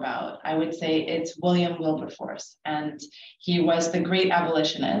people know about, I would say it's William Wilberforce. And he was the great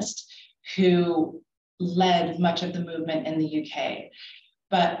abolitionist who led much of the movement in the UK.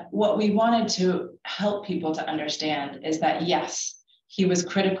 But what we wanted to help people to understand is that, yes, he was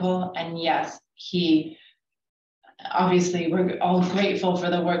critical, and yes, he, obviously, we're all grateful for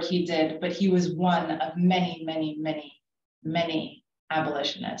the work he did, but he was one of many, many, many, many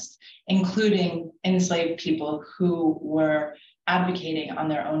abolitionists, including enslaved people who were advocating on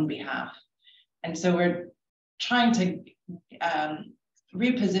their own behalf. And so we're trying to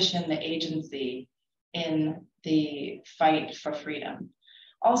reposition the agency in the fight for freedom.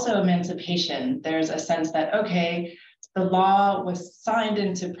 Also, emancipation, there's a sense that, okay, the law was signed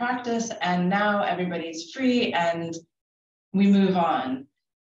into practice and now everybody's free and we move on.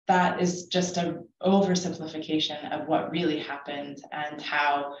 That is just an oversimplification of what really happened and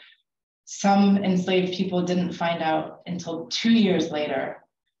how some enslaved people didn't find out until 2 years later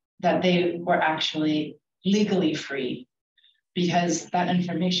that they were actually legally free because that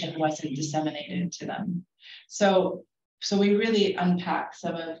information wasn't disseminated to them. So we really unpack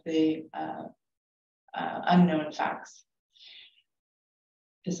some of the unknown facts.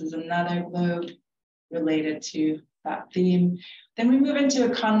 This is another globe related to that theme. Then we move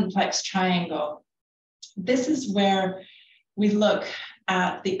into a complex triangle. This is where we look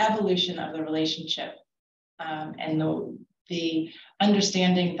at the evolution of the relationship and the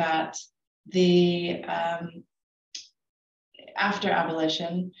understanding that after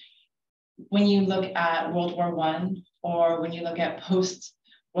abolition, when you look at World War I or when you look at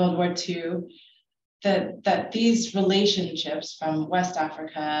post-World War II, that these relationships from West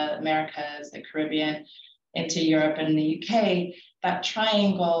Africa, Americas, the Caribbean, into Europe and the UK, that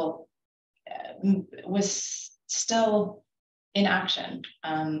triangle was still in action.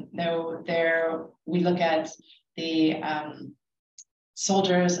 We look at the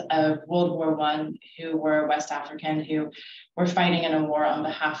soldiers of World War I who were West African, who were fighting in a war on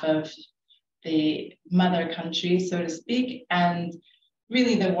behalf of the mother country, so to speak, and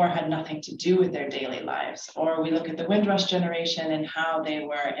really the war had nothing to do with their daily lives. Or we look at the Windrush generation and how they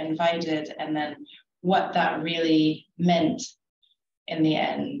were invited, and then what that really meant in the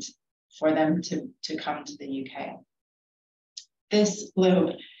end for them to come to the UK. This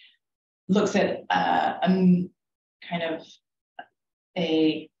globe looks at kind of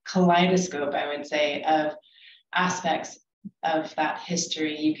a kaleidoscope, I would say, of aspects of that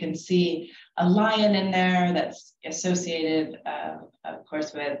history. You can see a lion in there that's associated, of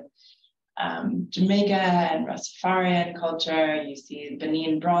course, with Jamaica and Rastafarian culture. You see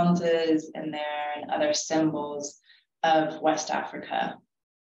Benin bronzes in there and other symbols of West Africa.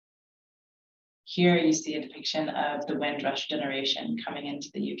 Here you see a depiction of the Windrush generation coming into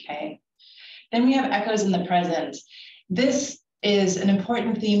the UK. Then we have echoes in the present. This is an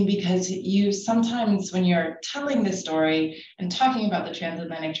important theme because you sometimes, when you're telling this story and talking about the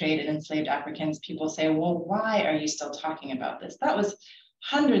transatlantic trade and enslaved Africans, people say, well, why are you still talking about this? That was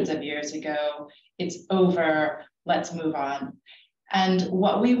hundreds of years ago. It's over. Let's move on. And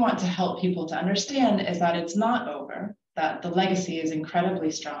what we want to help people to understand is that it's not over, that the legacy is incredibly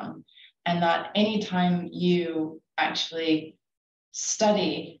strong, and that anytime you actually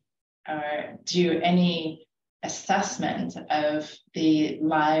study or do any assessment of the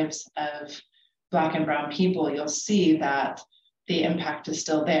lives of Black and Brown people, you'll see that the impact is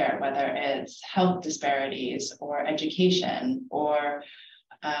still there, whether it's health disparities or education or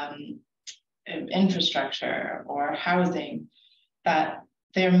infrastructure or housing, that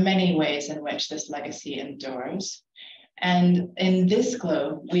there are many ways in which this legacy endures. And in this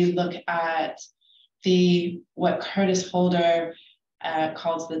globe, we look at what Curtis Holder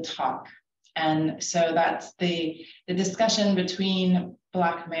calls the TUC. And so that's the discussion between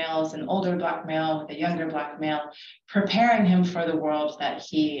Black males, an older Black male with a younger Black male, preparing him for the world that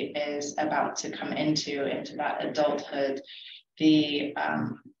he is about to come into that adulthood, the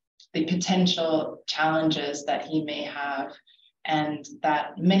potential challenges that he may have, and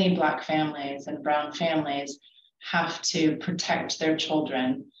that many Black families and brown families have to protect their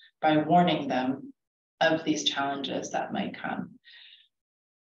children by warning them of these challenges that might come.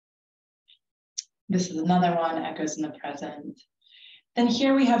 This is another one, echoes in the present. Then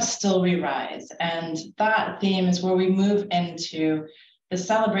here we have Still We Rise, and that theme is where we move into the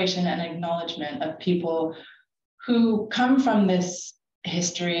celebration and acknowledgement of people who come from this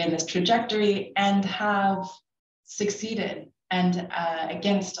history and this trajectory and have succeeded, and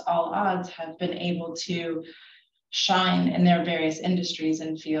against all odds have been able to shine in their various industries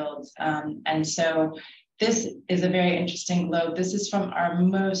and fields. And so this is a very interesting globe. This is from our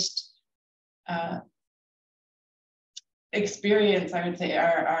most experience, I would say,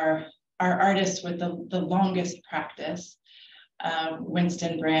 our artist with the longest practice,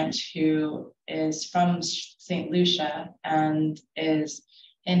 Winston Branch, who is from St. Lucia and is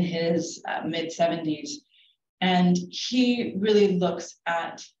in his mid-70s. And he really looks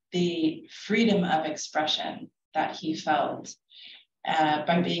at the freedom of expression that he felt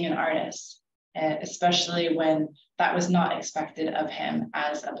by being an artist, especially when that was not expected of him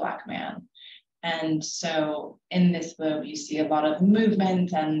as a Black man. And so in this globe, you see a lot of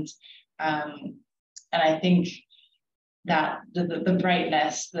movement, and I think that the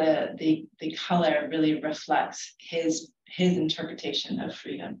brightness, the color really reflects his interpretation of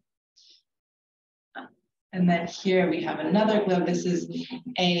freedom. And then here we have another globe. This is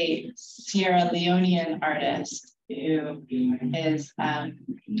a Sierra Leonean artist who is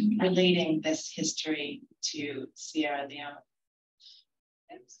relating this history to Sierra Leone.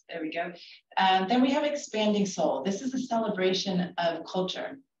 Oops, there we go. Then we have Expanding Soul. This is a celebration of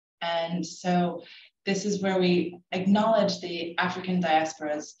culture. And so this is where we acknowledge the African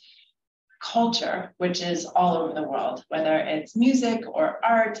diaspora's culture, which is all over the world, whether it's music or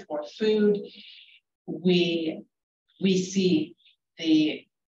art or food. We see the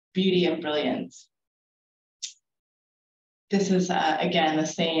beauty and brilliance. This is, again, the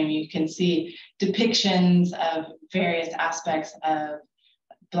same. You can see depictions of various aspects of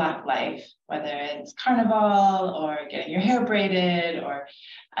Black life, whether it's carnival or getting your hair braided or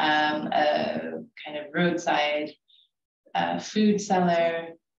a kind of roadside food seller.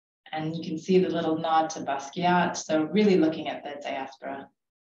 And you can see the little nod to Basquiat. So really looking at the diaspora.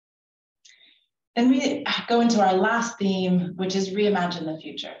 Then we go into our last theme, which is Reimagine the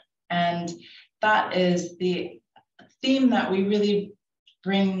Future. And that is the theme that we really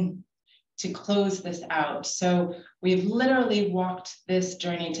bring to close this out. So we've literally walked this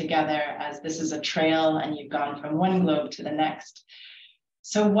journey together, as this is a trail and you've gone from one globe to the next.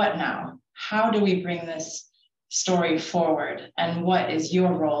 So what now? How do we bring this story forward? And what is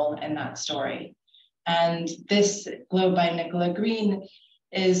your role in that story? And this globe by Nicola Green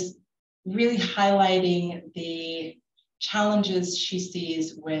is really highlighting the challenges she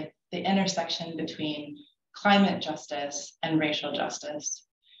sees with the intersection between climate justice and racial justice.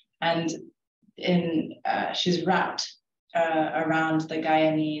 And she's wrapped around the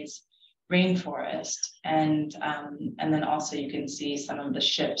Guyanese rainforest, and then also you can see some of the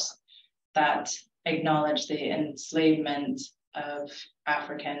ships that acknowledge the enslavement of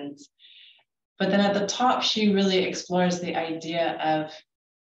Africans. But then at the top, she really explores the idea of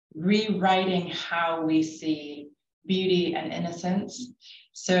rewriting how we see beauty and innocence.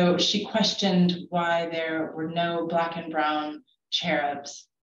 So she questioned why there were no Black and brown cherubs.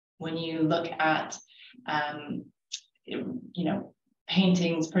 When you look at,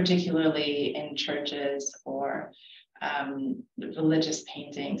 paintings, particularly in churches or religious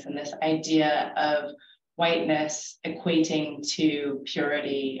paintings, and this idea of whiteness equating to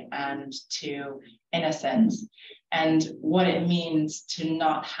purity and to innocence, and what it means to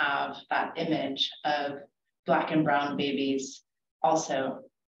not have that image of Black and brown babies also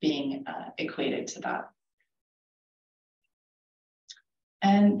being equated to that.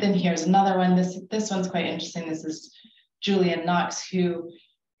 And then here's another one. This one's quite interesting. This is Julian Knox, who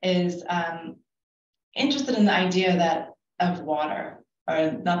is interested in the idea of water,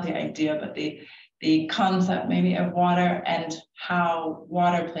 or not the idea, but the the concept maybe of water and how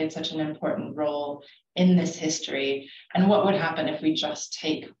water played such an important role in this history, and what would happen if we just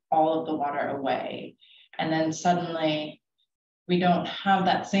take all of the water away, and then suddenly we don't have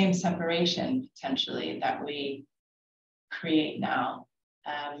that same separation potentially that we create now,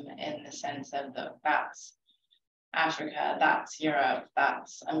 in the sense of that's Africa, that's Europe,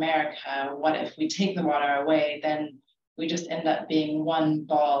 that's America. What if we take the water away? Then we just end up being one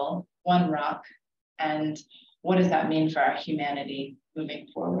ball, one rock. And what does that mean for our humanity moving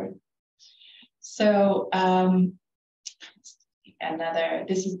forward? So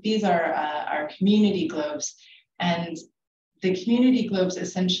these are our community globes, and the community globes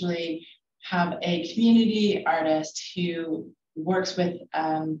essentially have a community artist who works with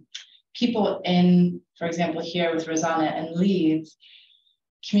people in, for example, here with Rosanna in Leeds,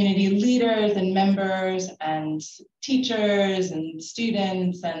 community leaders and members and teachers and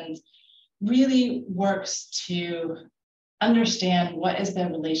students, and really works to understand what is the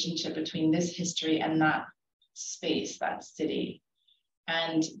relationship between this history and that space, that city,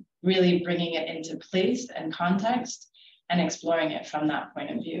 and really bringing it into place and context and exploring it from that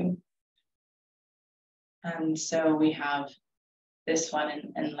point of view. And so we have this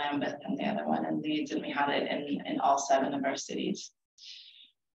one in Lambeth and the other one in Leeds, and we have it in all 7 of our cities.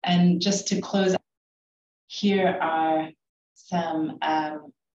 And just to close, here are some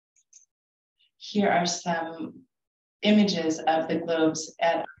images of the globes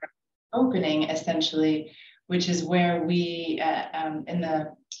at our opening, essentially, which is where we, in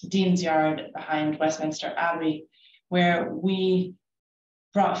the Dean's Yard behind Westminster Abbey, where we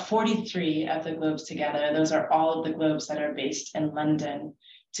brought 43 of the globes together. Those are all of the globes that are based in London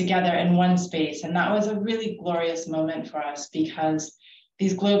together in one space. And that was a really glorious moment for us, because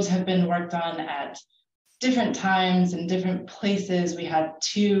these globes have been worked on at different times and different places. We had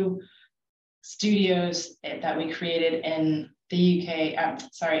 2 studios that we created in the UK,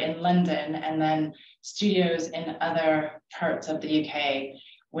 in London, and then studios in other parts of the UK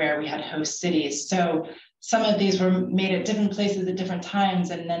where we had host cities. So some of these were made at different places at different times,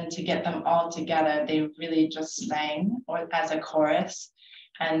 and then to get them all together, they really just sang or as a chorus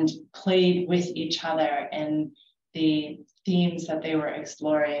and played with each other in the themes that they were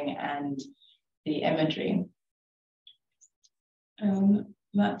exploring and the imagery.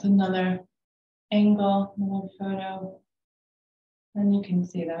 That's another angle, another photo. And you can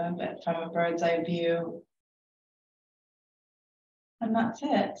see them a bit from a bird's eye view. And that's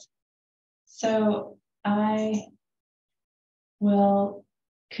it. So I will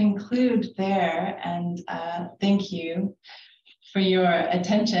conclude there, and thank you for your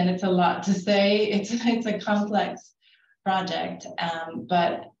attention. It's a lot to say. It's a complex project,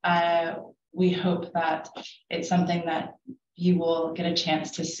 but we hope that it's something that you will get a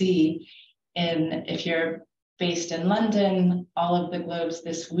chance to see. If you're based in London, all of the globes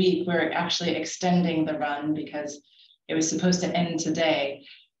this week, we're actually extending the run because it was supposed to end today,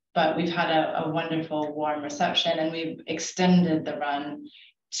 but we've had a wonderful warm reception, and we've extended the run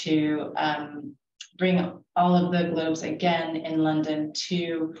to bring all of the globes again in London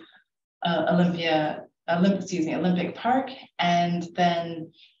to Olympic Park, and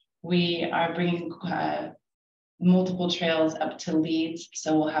then we are bringing multiple trails up to Leeds,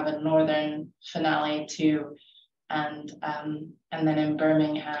 so we'll have a northern finale too, and then in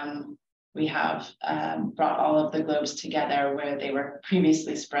Birmingham we have brought all of the globes together where they were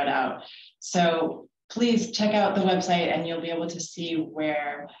previously spread out. So please check out the website, and you'll be able to see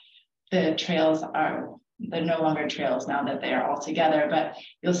where the trails are. They're no longer trails now that they are all together, but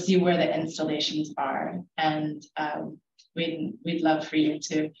you'll see where the installations are, and we'd love for you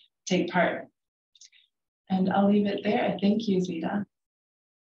to take part. And I'll leave it there. Thank you, Zita.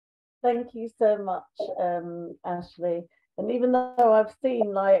 Thank you so much, Ashley. And even though I've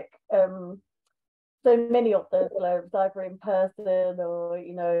seen so many of those globes, either in person or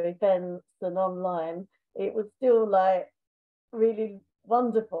events and online, it was still really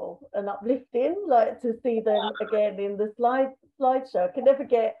wonderful and uplifting, to see them again in the slideshow. I can never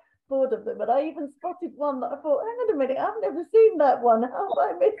get bored of them. And I even spotted one that I thought, hang on a minute, I've never seen that one. How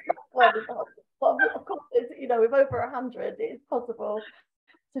have I missed that one? Well, of course, with over 100, it's possible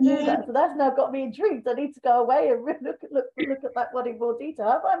to do that. So that's now got me intrigued. I need to go away and look at that one in more detail.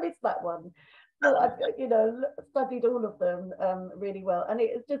 Have I missed that one? Well, I've studied all of them really well, and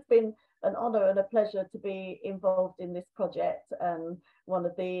it has just been an honour and a pleasure to be involved in this project and one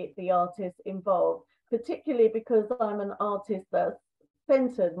of the artists involved, particularly because I'm an artist that's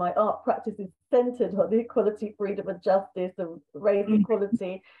centred, my art practice is centred on equality, freedom and justice, and race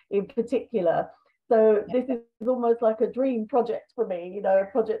equality in particular. So this is almost like a dream project for me, you know,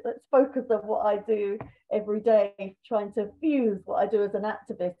 a project that's focused on what I do every day, trying to fuse what I do as an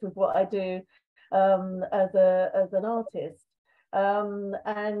activist with what I do as an artist.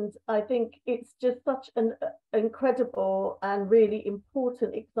 And I think it's just such an incredible and really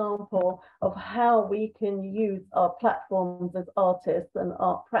important example of how we can use our platforms as artists and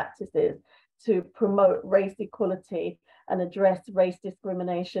art practices to promote race equality and address race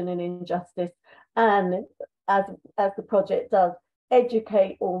discrimination and injustice, and as the project does,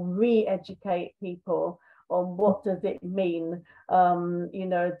 educate or re-educate people on what does it mean, you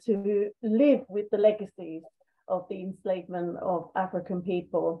know, to live with the legacies of the enslavement of African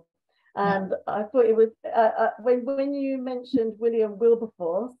people. And I thought it was, when you mentioned William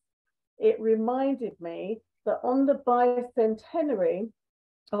Wilberforce, it reminded me that on the bicentenary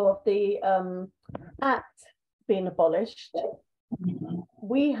of the Act being abolished,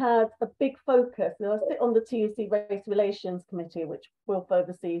 we had a big focus. Now, I sit on the TUC Race Relations Committee, which Wilf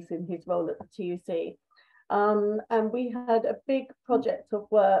oversees in his role at the TUC. And we had a big project of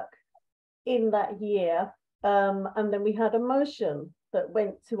work in that year. And then we had a motion that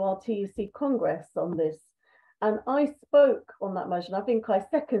went to our TUC Congress on this. And I spoke on that motion. I think I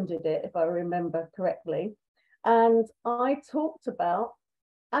seconded it, if I remember correctly. And I talked about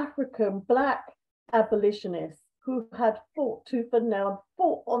African Black abolitionists who had fought tooth and nail,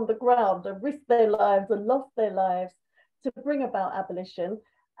 fought on the ground and risked their lives and lost their lives to bring about abolition,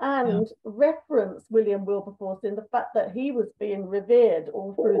 and reference William Wilberforce in the fact that he was being revered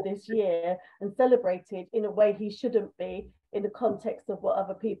all through this year and celebrated in a way he shouldn't be in the context of what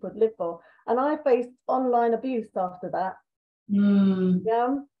other people had lived for. And I faced online abuse after that.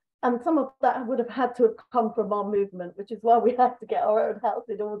 Yeah. And some of that would have had to have come from our movement, which is why we had to get our own house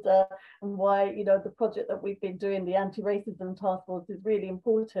in order, and why, you know, the project that we've been doing, the Anti-Racism Taskforce, is really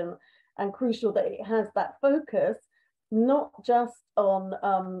important and crucial that it has that focus, not just on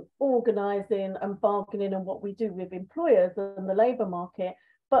organising and bargaining and what we do with employers and the labour market,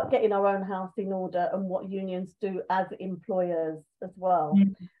 but getting our own house in order and what unions do as employers as well.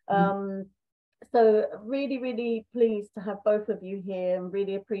 So really, really pleased to have both of you here, and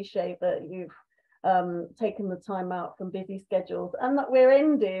really appreciate that you've taken the time out from busy schedules, and that we're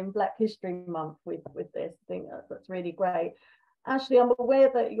ending Black History Month with this. I think that's really great. Ashley, I'm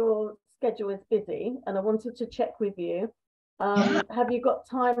aware that your schedule is busy, and I wanted to check with you. Have you got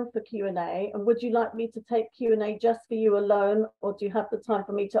time for Q&A? And would you like me to take Q&A just for you alone, or do you have the time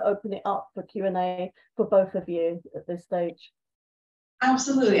for me to open it up for Q&A for both of you at this stage?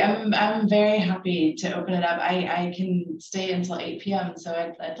 Absolutely. I'm very happy to open it up. I can stay until 8 p.m. So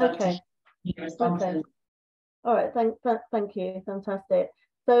I'd love to hear responses. Okay. All right. Thank you. Fantastic.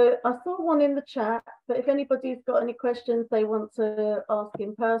 So I saw one in the chat, but if anybody's got any questions they want to ask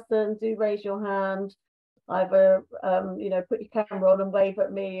in person, do raise your hand. Either you know, put your camera on and wave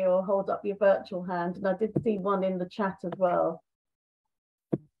at me, or hold up your virtual hand. And I did see one in the chat as well,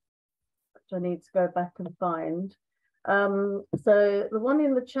 which I need to go back and find. So the one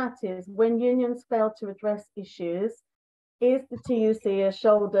in the chat is, when unions fail to address issues, is the TUC a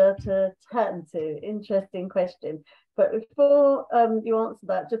shoulder to turn to? Interesting question. But before you answer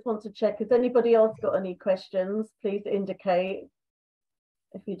that, just want to check, has anybody else got any questions? Please indicate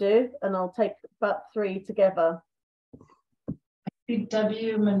if you do, and I'll take about 3 together.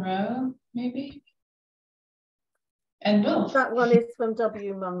 W. Monroe, maybe? And Wilf. That one is from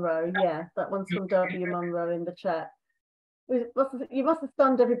W. Monroe. Yeah, that one's from W. Monroe in the chat. You must have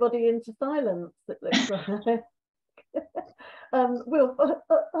stunned everybody into silence, it looks like. Wilf,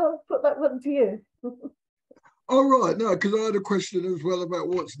 I'll put that one to you. All right, no, because I had a question as well about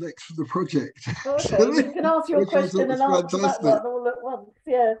what's next for the project. Okay, so you can ask your question and answer that one all at once.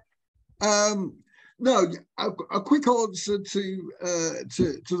 Yeah. No, a quick answer to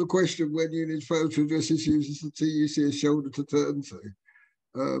the question, when unions fail to address issues, is the TUC a shoulder to turn to?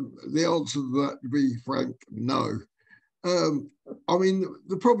 The answer to that, to be frank, no. I mean,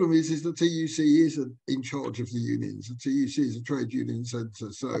 the problem is the TUC isn't in charge of the unions. The TUC is a trade union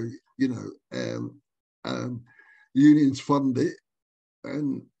centre, so you know, unions fund it,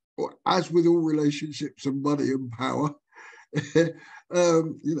 and as with all relationships and money and power,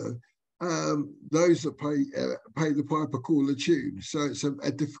 you know, those that pay the piper call the tune. So it's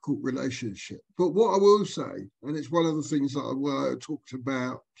a difficult relationship. But what I will say, and it's one of the things that I talked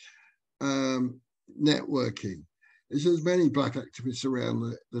about, networking. There's many Black activists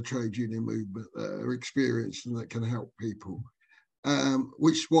around the trade union movement that are experienced and that can help people,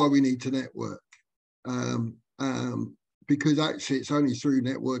 which is why we need to network. Because actually it's only through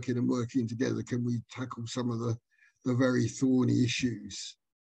networking and working together can we tackle some of the very thorny issues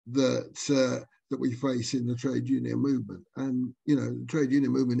that we face in the trade union movement. And, you know, the trade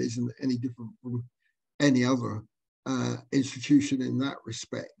union movement isn't any different from any other institution in that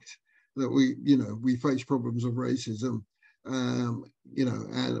respect, that we face problems of racism, you know,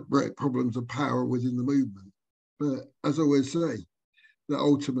 and problems of power within the movement. But as I always say, that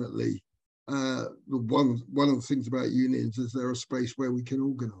ultimately, one of the things about unions is they're a space where we can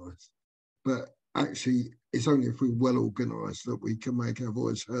organise. But actually, it's only if we're well organised that we can make our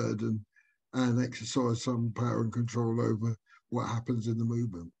voice heard and exercise some power and control over what happens in the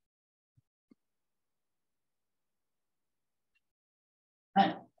movement.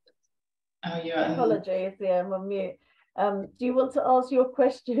 Apologies, yeah, I'm on mute. Do you want to ask your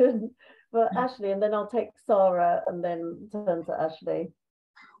question for Ashley, and then I'll take Sarah and then turn to Ashley?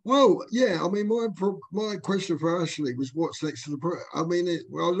 Well, yeah, I mean, my question for Ashley was what's next to the project. I mean,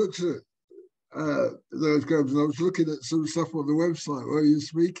 I looked at those games and I was looking at some stuff on the website where you're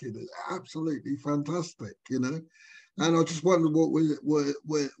speaking. It's absolutely fantastic, you know. And I just wondered what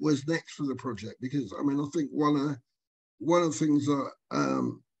was next for the project, because I mean, I think one of the things that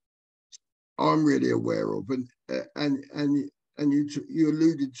I'm really aware of, and you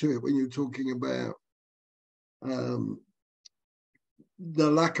alluded to it when you were talking about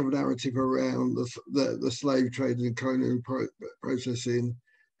the lack of narrative around the slave trade and colonial processing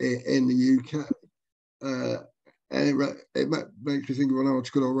in the UK. And it makes me think of an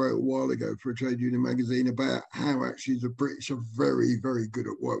article I wrote a while ago for a trade union magazine about how actually the British are very, very good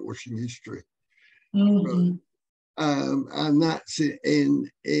at whitewashing history. Mm-hmm. And that's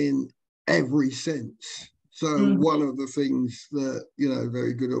in every sense. So one of the things that, you know,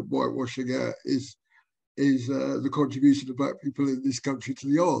 very good at whitewashing out is the contribution of Black people in this country to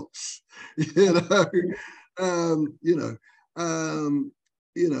the arts, which,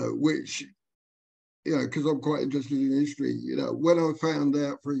 you know, because I'm quite interested in history, you know, when I found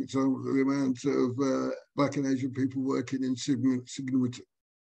out, for example, the amount of Black and Asian people working in cinematography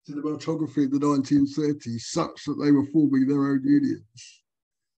in the 1930s, such that they were forming their own unions.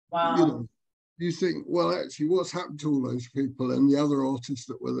 Wow. You know, you think, well, actually, what's happened to all those people and the other artists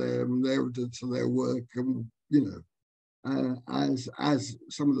that were there and their evidence of their work, and, you know, as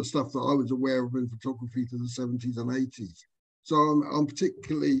some of the stuff that I was aware of in photography to the 70s and 80s. So I'm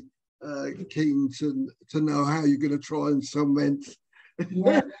particularly keen to know how you're going to try and cement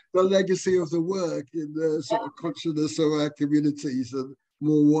the legacy of the work in the sort of consciousness of our communities and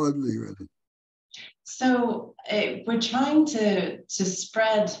more widely, really. So we're trying to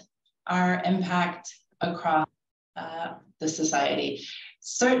spread our impact across the society.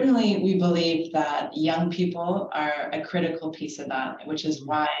 Certainly, we believe that young people are a critical piece of that, which is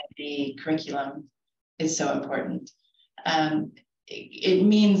why the curriculum is so important. It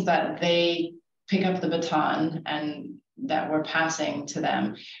means that they pick up the baton and that we're passing to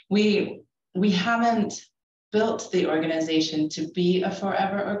them. We haven't built the organization to be a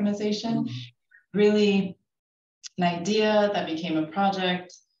forever organization. Really, an idea that became a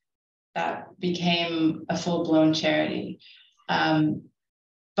project that became a full-blown charity.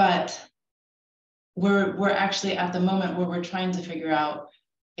 But we're actually at the moment where we're trying to figure out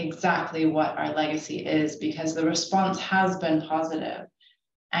exactly what our legacy is, because the response has been positive,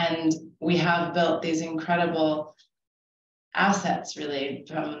 and we have built these incredible assets, really,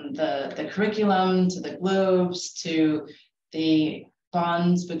 from the curriculum to the globes to the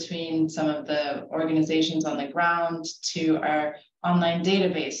bonds between some of the organizations on the ground to our online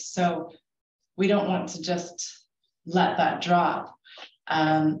database. So we don't want to just let that drop.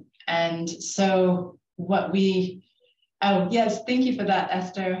 And so what we, oh yes, thank you for that,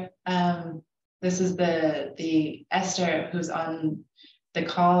 Esther. This is the Esther who's on the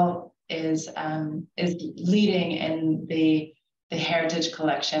call is leading in the heritage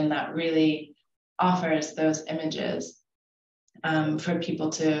collection that really offers those images for people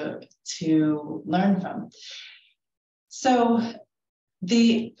to learn from. So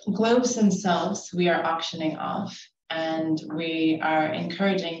the globes themselves, we are auctioning off, and we are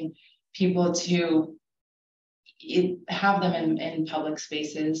encouraging people to have them in public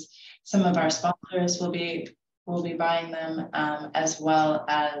spaces. Some of our sponsors will be buying them, as well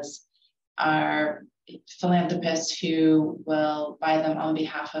as our philanthropists who will buy them on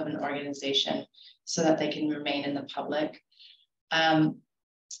behalf of an organization so that they can remain in the public.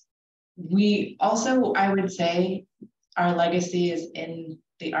 We also, I would say, our legacy is in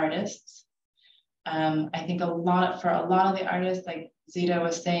the artists. I think for a lot of the artists, like Zita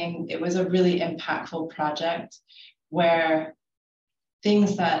was saying, it was a really impactful project where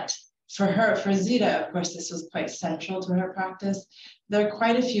things that for Zita, of course, this was quite central to her practice. There are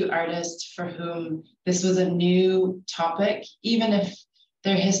quite a few artists for whom this was a new topic, even if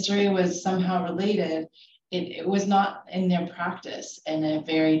their history was somehow related, it was not in their practice in a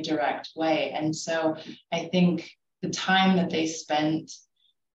very direct way. And so I think the time that they spent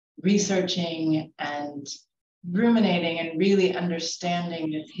researching and ruminating and really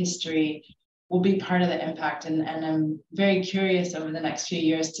understanding this history will be part of the impact. And I'm very curious over the next few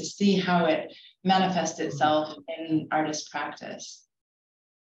years to see how it manifests itself in artist practice.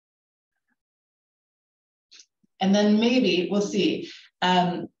 And then maybe, we'll see,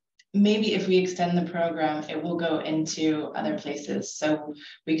 maybe if we extend the program, it will go into other places. So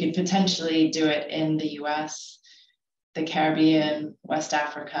we could potentially do it in the US, the Caribbean, West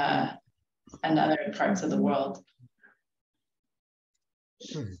Africa, and other parts of the world.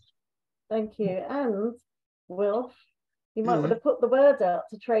 Thank you. And Wilf, you might want to put the word out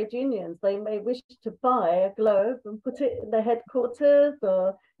to trade unions. They may wish to buy a globe and put it in their headquarters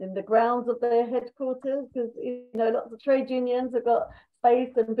or in the grounds of their headquarters, because lots of trade unions have got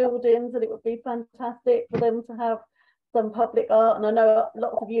space and buildings, and it would be fantastic for them to have some public art. And I know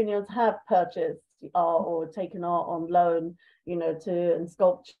lots of unions have purchased art or taken art on loan, and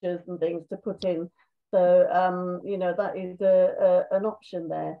sculptures and things to put in. So that is an option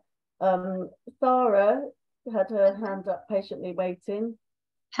there. Sarah had her hand up, patiently waiting.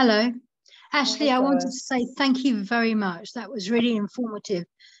 Hello. Ashley, I wanted to say thank you very much. That was really informative,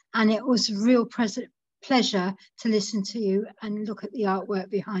 and it was a real pleasure to listen to you and look at the artwork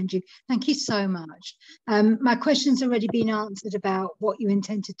behind you. Thank you so much. My question's already been answered about what you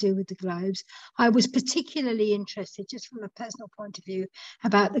intend to do with the globes. I was particularly interested, just from a personal point of view,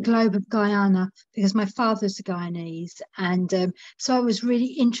 about the globe of Guyana, because my father's a Guyanese, and so I was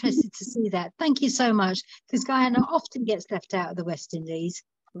really interested to see that. Thank you so much, because Guyana often gets left out of the West Indies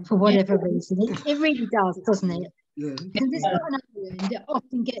for whatever reason. It really does, doesn't it? Yeah. Because it's not an island, it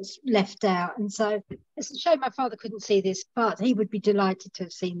often gets left out, and so it's a shame my father couldn't see this, but he would be delighted to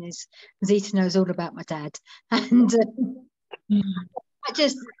have seen this. Zita knows all about my dad, and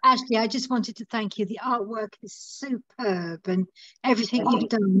Ashley, I just wanted to thank you. The artwork is superb, and everything you've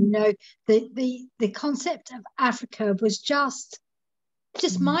done. The concept of Africa was just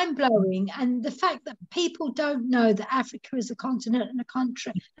mind-blowing, and the fact that people don't know that Africa is a continent and a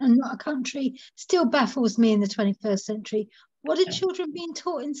country and not a country still baffles me in the 21st century. What are children being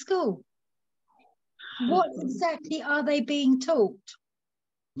taught in school? What exactly are they being taught?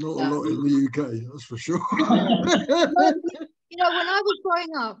 Not a lot in the UK, that's for sure. When I was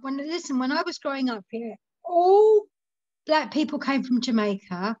growing up, when I was growing up here, all Black people came from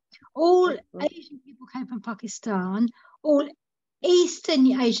Jamaica, all Asian people came from Pakistan, all Eastern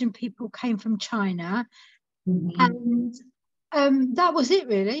Asian people came from China, and that was it,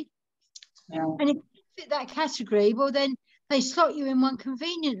 really. Yeah. And if you fit that category, well, then they slot you in one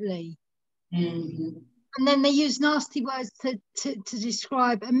conveniently. And then they use nasty words to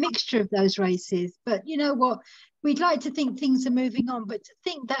describe a mixture of those races. But you know what? We'd like to think things are moving on, but to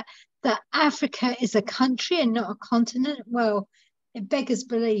think that Africa is a country and not a continent, well, it beggars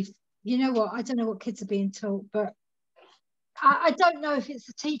belief. You know what? I don't know what kids are being taught, but I don't know if it's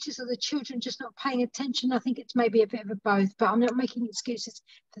the teachers or the children just not paying attention. I think it's maybe a bit of both, but I'm not making excuses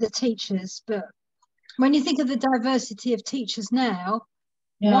for the teachers. But when you think of the diversity of teachers now,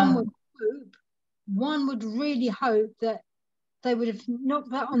 one would really hope that they would have knocked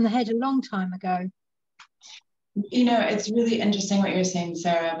that on the head a long time ago. It's really interesting what you're saying,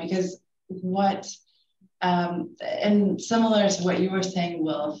 Sarah, because and similar to what you were saying,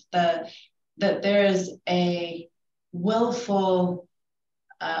 Wilf, that there is a willful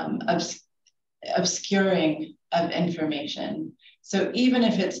obscuring of information. So even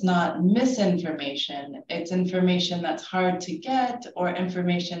if it's not misinformation, it's information that's hard to get, or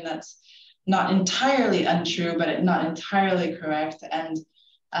information that's not entirely untrue, but not entirely correct. And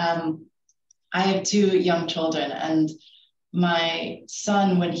I have 2 young children, and my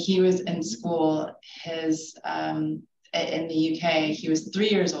son, when he was in school, in the UK, he was 3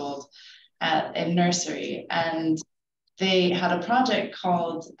 years old in nursery, and they had a project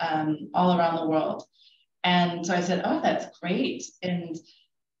called All Around the World. And so I said, oh, that's great. And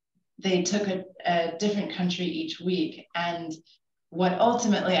they took a different country each week. And what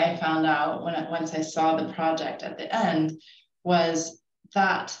ultimately I found out once I saw the project at the end was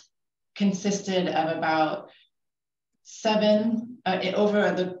that consisted of about 7,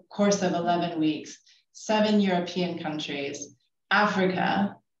 over the course of 11 weeks, 7 European countries.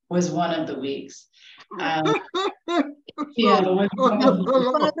 Africa was one of the weeks. One of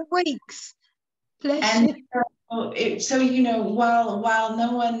the weeks. Bless you. So, while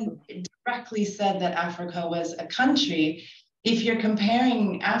no one directly said that Africa was a country, if you're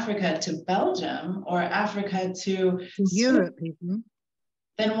comparing Africa to Belgium or Africa to Europe, even.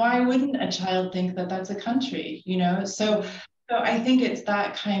 then why wouldn't a child think that that's a country, you know? So I think it's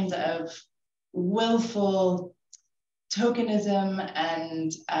that kind of willful tokenism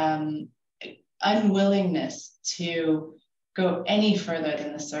and unwillingness to go any further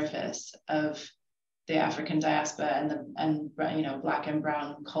than the surface of the African diaspora and you know, Black and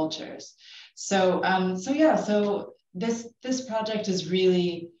brown cultures. So so this project is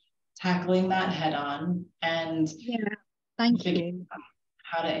really tackling that head on and thank you.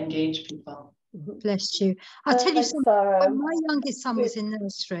 How to engage people. Bless you. I'll tell you something. When my youngest son was in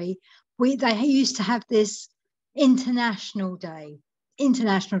nursery, they used to have this international day,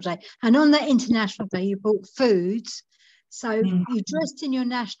 and on that international day you bought foods. So you dressed in your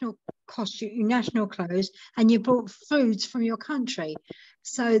national costume, your national clothes, and you brought foods from your country.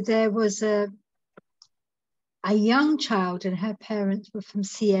 So there was a young child and her parents were from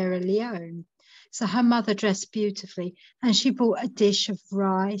Sierra Leone. So her mother dressed beautifully and she brought a dish of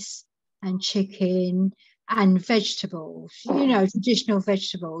rice and chicken and vegetables, you know, traditional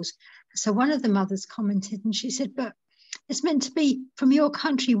vegetables. So one of the mothers commented and she said, but it's meant to be from your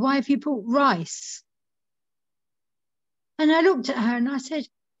country. Why have you brought rice? And I looked at her and I said,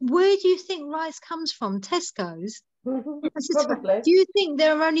 where do you think rice comes from? Tesco's? I said, do you think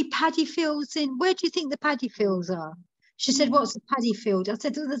there are only paddy fields in, where do you think the paddy fields are? She said, what's a paddy field? I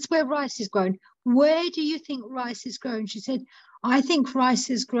said, that's where rice is grown. Where do you think rice is grown? She said, I think rice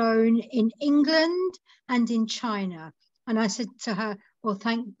is grown in England and in China. And I said to her, well,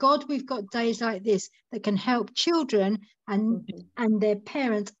 thank God we've got days like this that can help children and their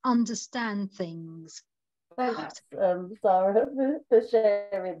parents understand things. Thanks, Sarah, for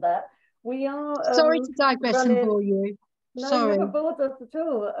sharing that. We are sorry to digress and bore you. No, sorry. never bored us at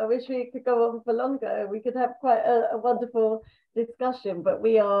all. I wish we could go on for longer. We could have quite a wonderful discussion, but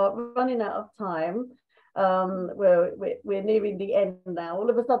we are running out of time. We're nearing the end now. All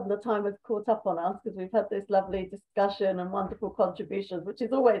of a sudden the time has caught up on us because we've had this lovely discussion and wonderful contributions, which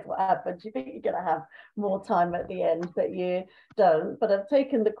is always what happens. You think you're going to have more time at the end, but you don't. But I've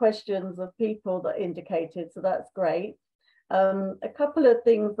taken the questions of people that indicated, so that's great. A couple of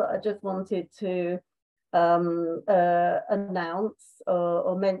things that I just wanted to announce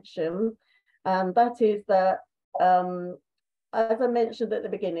or mention, and that is that as I mentioned at the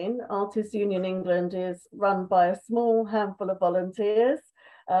beginning, Artists Union England is run by a small handful of volunteers.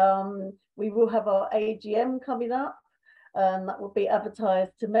 We will have our AGM coming up, and that will be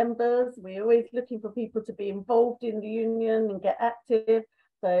advertised to members. We're always looking for people to be involved in the union and get active.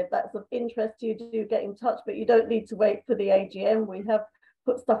 So if that's of interest to you, do get in touch, but you don't need to wait for the AGM. We have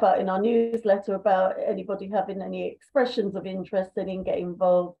put stuff out in our newsletter about anybody having any expressions of interest in getting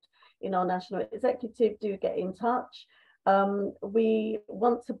involved in our national executive. Do get in touch. We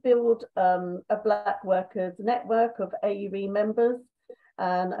want to build a Black workers network of AUE members,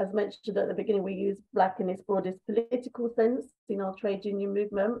 and as mentioned at the beginning, we use Black in its broadest political sense in our trade union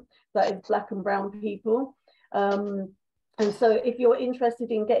movement. That is Black and brown people. And so if you're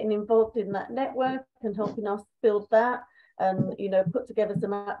interested in getting involved in that network and helping us build that, and you know, put together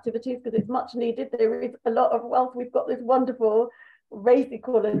some activities, because it's much needed. There is a lot of wealth. We've got this wonderful race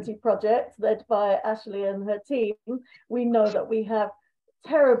equality project led by Ashley and her team. We know that we have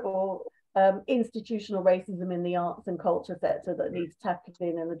terrible institutional racism in the arts and culture sector that needs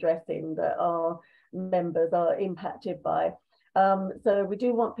tackling and addressing, that our members are impacted by. So we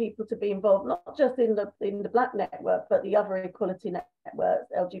do want people to be involved, not just in the Black network, but the other equality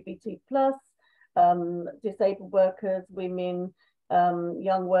networks, LGBT+, disabled workers, women,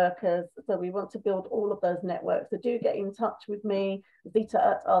 young workers. So we want to build all of those networks. So do get in touch with me, Zita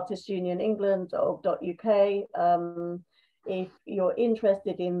at artisunionengland.org.uk, if you're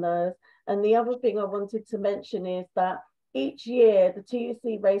interested in those. And the other thing I wanted to mention is that each year the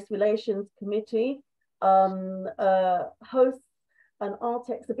TUC Race Relations Committee hosts an art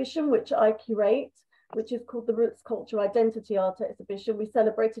exhibition, which I curate, which is called the Roots Culture Identity Art Exhibition. We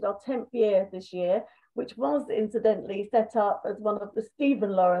celebrated our 10th year this year, which was incidentally set up as one of the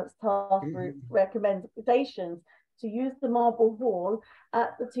Stephen Lawrence Task Group recommendations to use the Marble Hall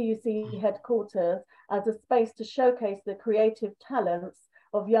at the TUC headquarters as a space to showcase the creative talents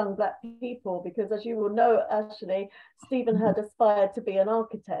of young Black people, because as you will know, Ashley, Stephen had aspired to be an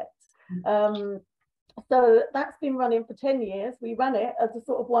architect. So that's been running for 10 years. We ran it as a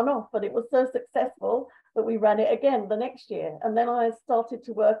sort of one-off, but it was so successful that we ran it again the next year. And then I started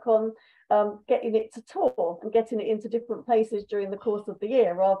to work on getting it to tour and getting it into different places during the course of the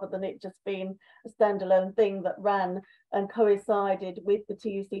year, rather than it just being a standalone thing that ran and coincided with the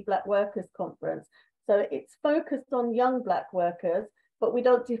TUC Black Workers Conference. So it's focused on young Black workers, but we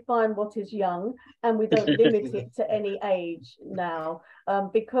don't define what is young, and we don't limit it to any age now,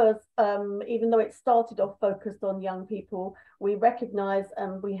 because even though it started off focused on young people, we recognize,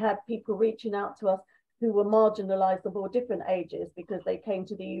 and we had people reaching out to us who were marginalized of all different ages, because they came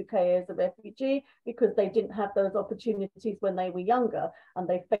to the UK as a refugee, because they didn't have those opportunities when they were younger, and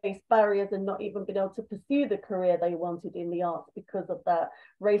they faced barriers and not even been able to pursue the career they wanted in the arts because of that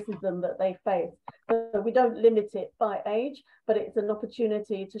racism that they faced. So we don't limit it by age, but it's an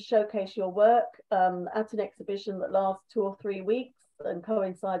opportunity to showcase your work at an exhibition that lasts 2 or 3 weeks and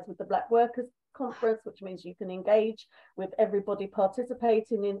coincides with the Black Workers Conference, which means you can engage with everybody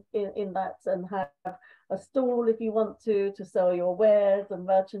participating in that, and have a stall if you want to sell your wares and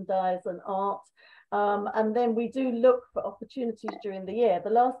merchandise and art. And then we do look for opportunities during the year. The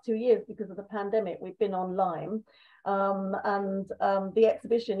last 2 years, because of the pandemic, we've been online, and the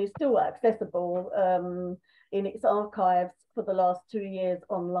exhibition is still accessible in its archives for the last 2 years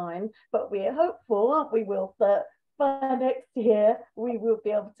online. But we're hopeful, aren't we, Wilf, that by next year we will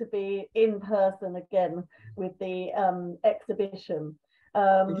be able to be in person again with the exhibition.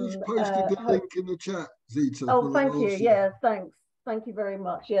 I just posted the link in the chat, Zita. Oh, thank you. Yeah, thanks. Thank you very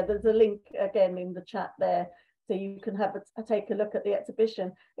much. Yeah, there's a link again in the chat there, so you can have take a look at the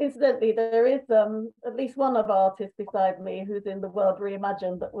exhibition. Incidentally, there is at least one of our artists beside me who's in the World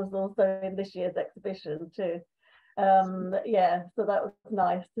Reimagined that was also in this year's exhibition too. Yeah, so that was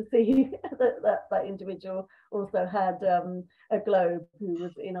nice to see that individual also had a globe who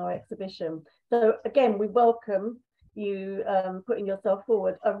was in our exhibition. So again, we welcome you putting yourself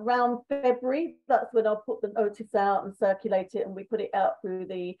forward. Around February, that's when I'll put the notice out and circulate it, and we put it out through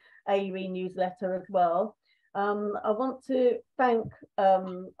the AUE newsletter as well. I want to thank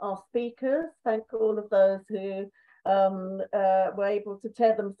our speakers, thank all of those who were able to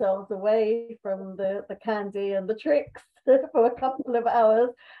tear themselves away from the candy and the tricks for a couple of hours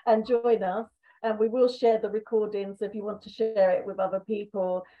and join us. And we will share the recordings. If you want to share it with other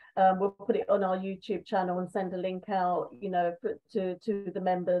people, we'll put it on our YouTube channel and send a link out, you know, to the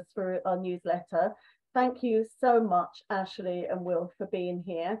members for our newsletter. Thank you so much, Ashley and Will, for being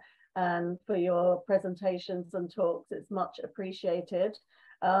here and for your presentations and talks. It's much appreciated.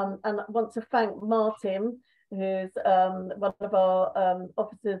 And I want to thank Martin, who's one of our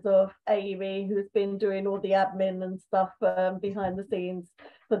officers of AUE, who's been doing all the admin and stuff behind the scenes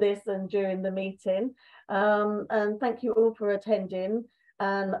for this and during the meeting. And thank you all for attending,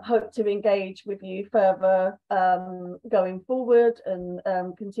 and hope to engage with you further going forward, and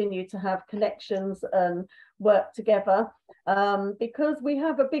continue to have connections and work together, because we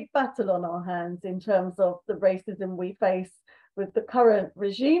have a big battle on our hands in terms of the racism we face with the current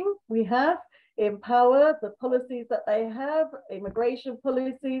regime we have in power, the policies that they have, immigration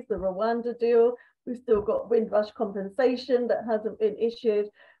policies, the Rwanda deal. We've still got Windrush compensation that hasn't been issued,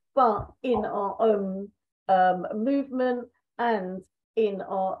 but in our own movement and in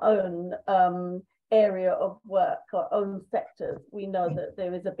our own area of work, our own sectors, we know that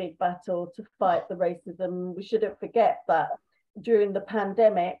there is a big battle to fight the racism. We shouldn't forget that during the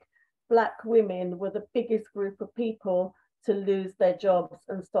pandemic, Black women were the biggest group of people to lose their jobs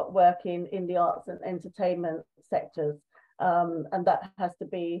and stop working in the arts and entertainment sectors. And that has to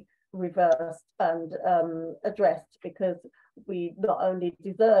be reversed and addressed, because we not only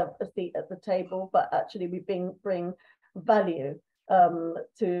deserve a seat at the table, but actually we bring value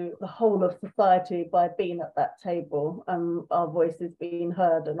to the whole of society by being at that table, and our voices being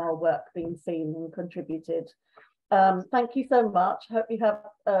heard and our work being seen and contributed. Thank you so much. Hope you have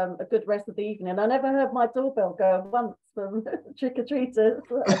a good rest of the evening. I never heard my doorbell go once from trick-or-treaters.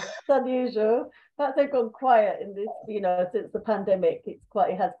 It's unusual. Perhaps they've gone quiet in this, you know, since the pandemic. It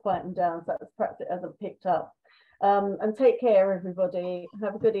has quietened down, so perhaps it hasn't picked up. And take care, everybody.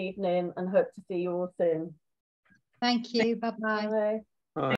 Have a good evening, and hope to see you all soon. Thank you. Bye-bye. Bye.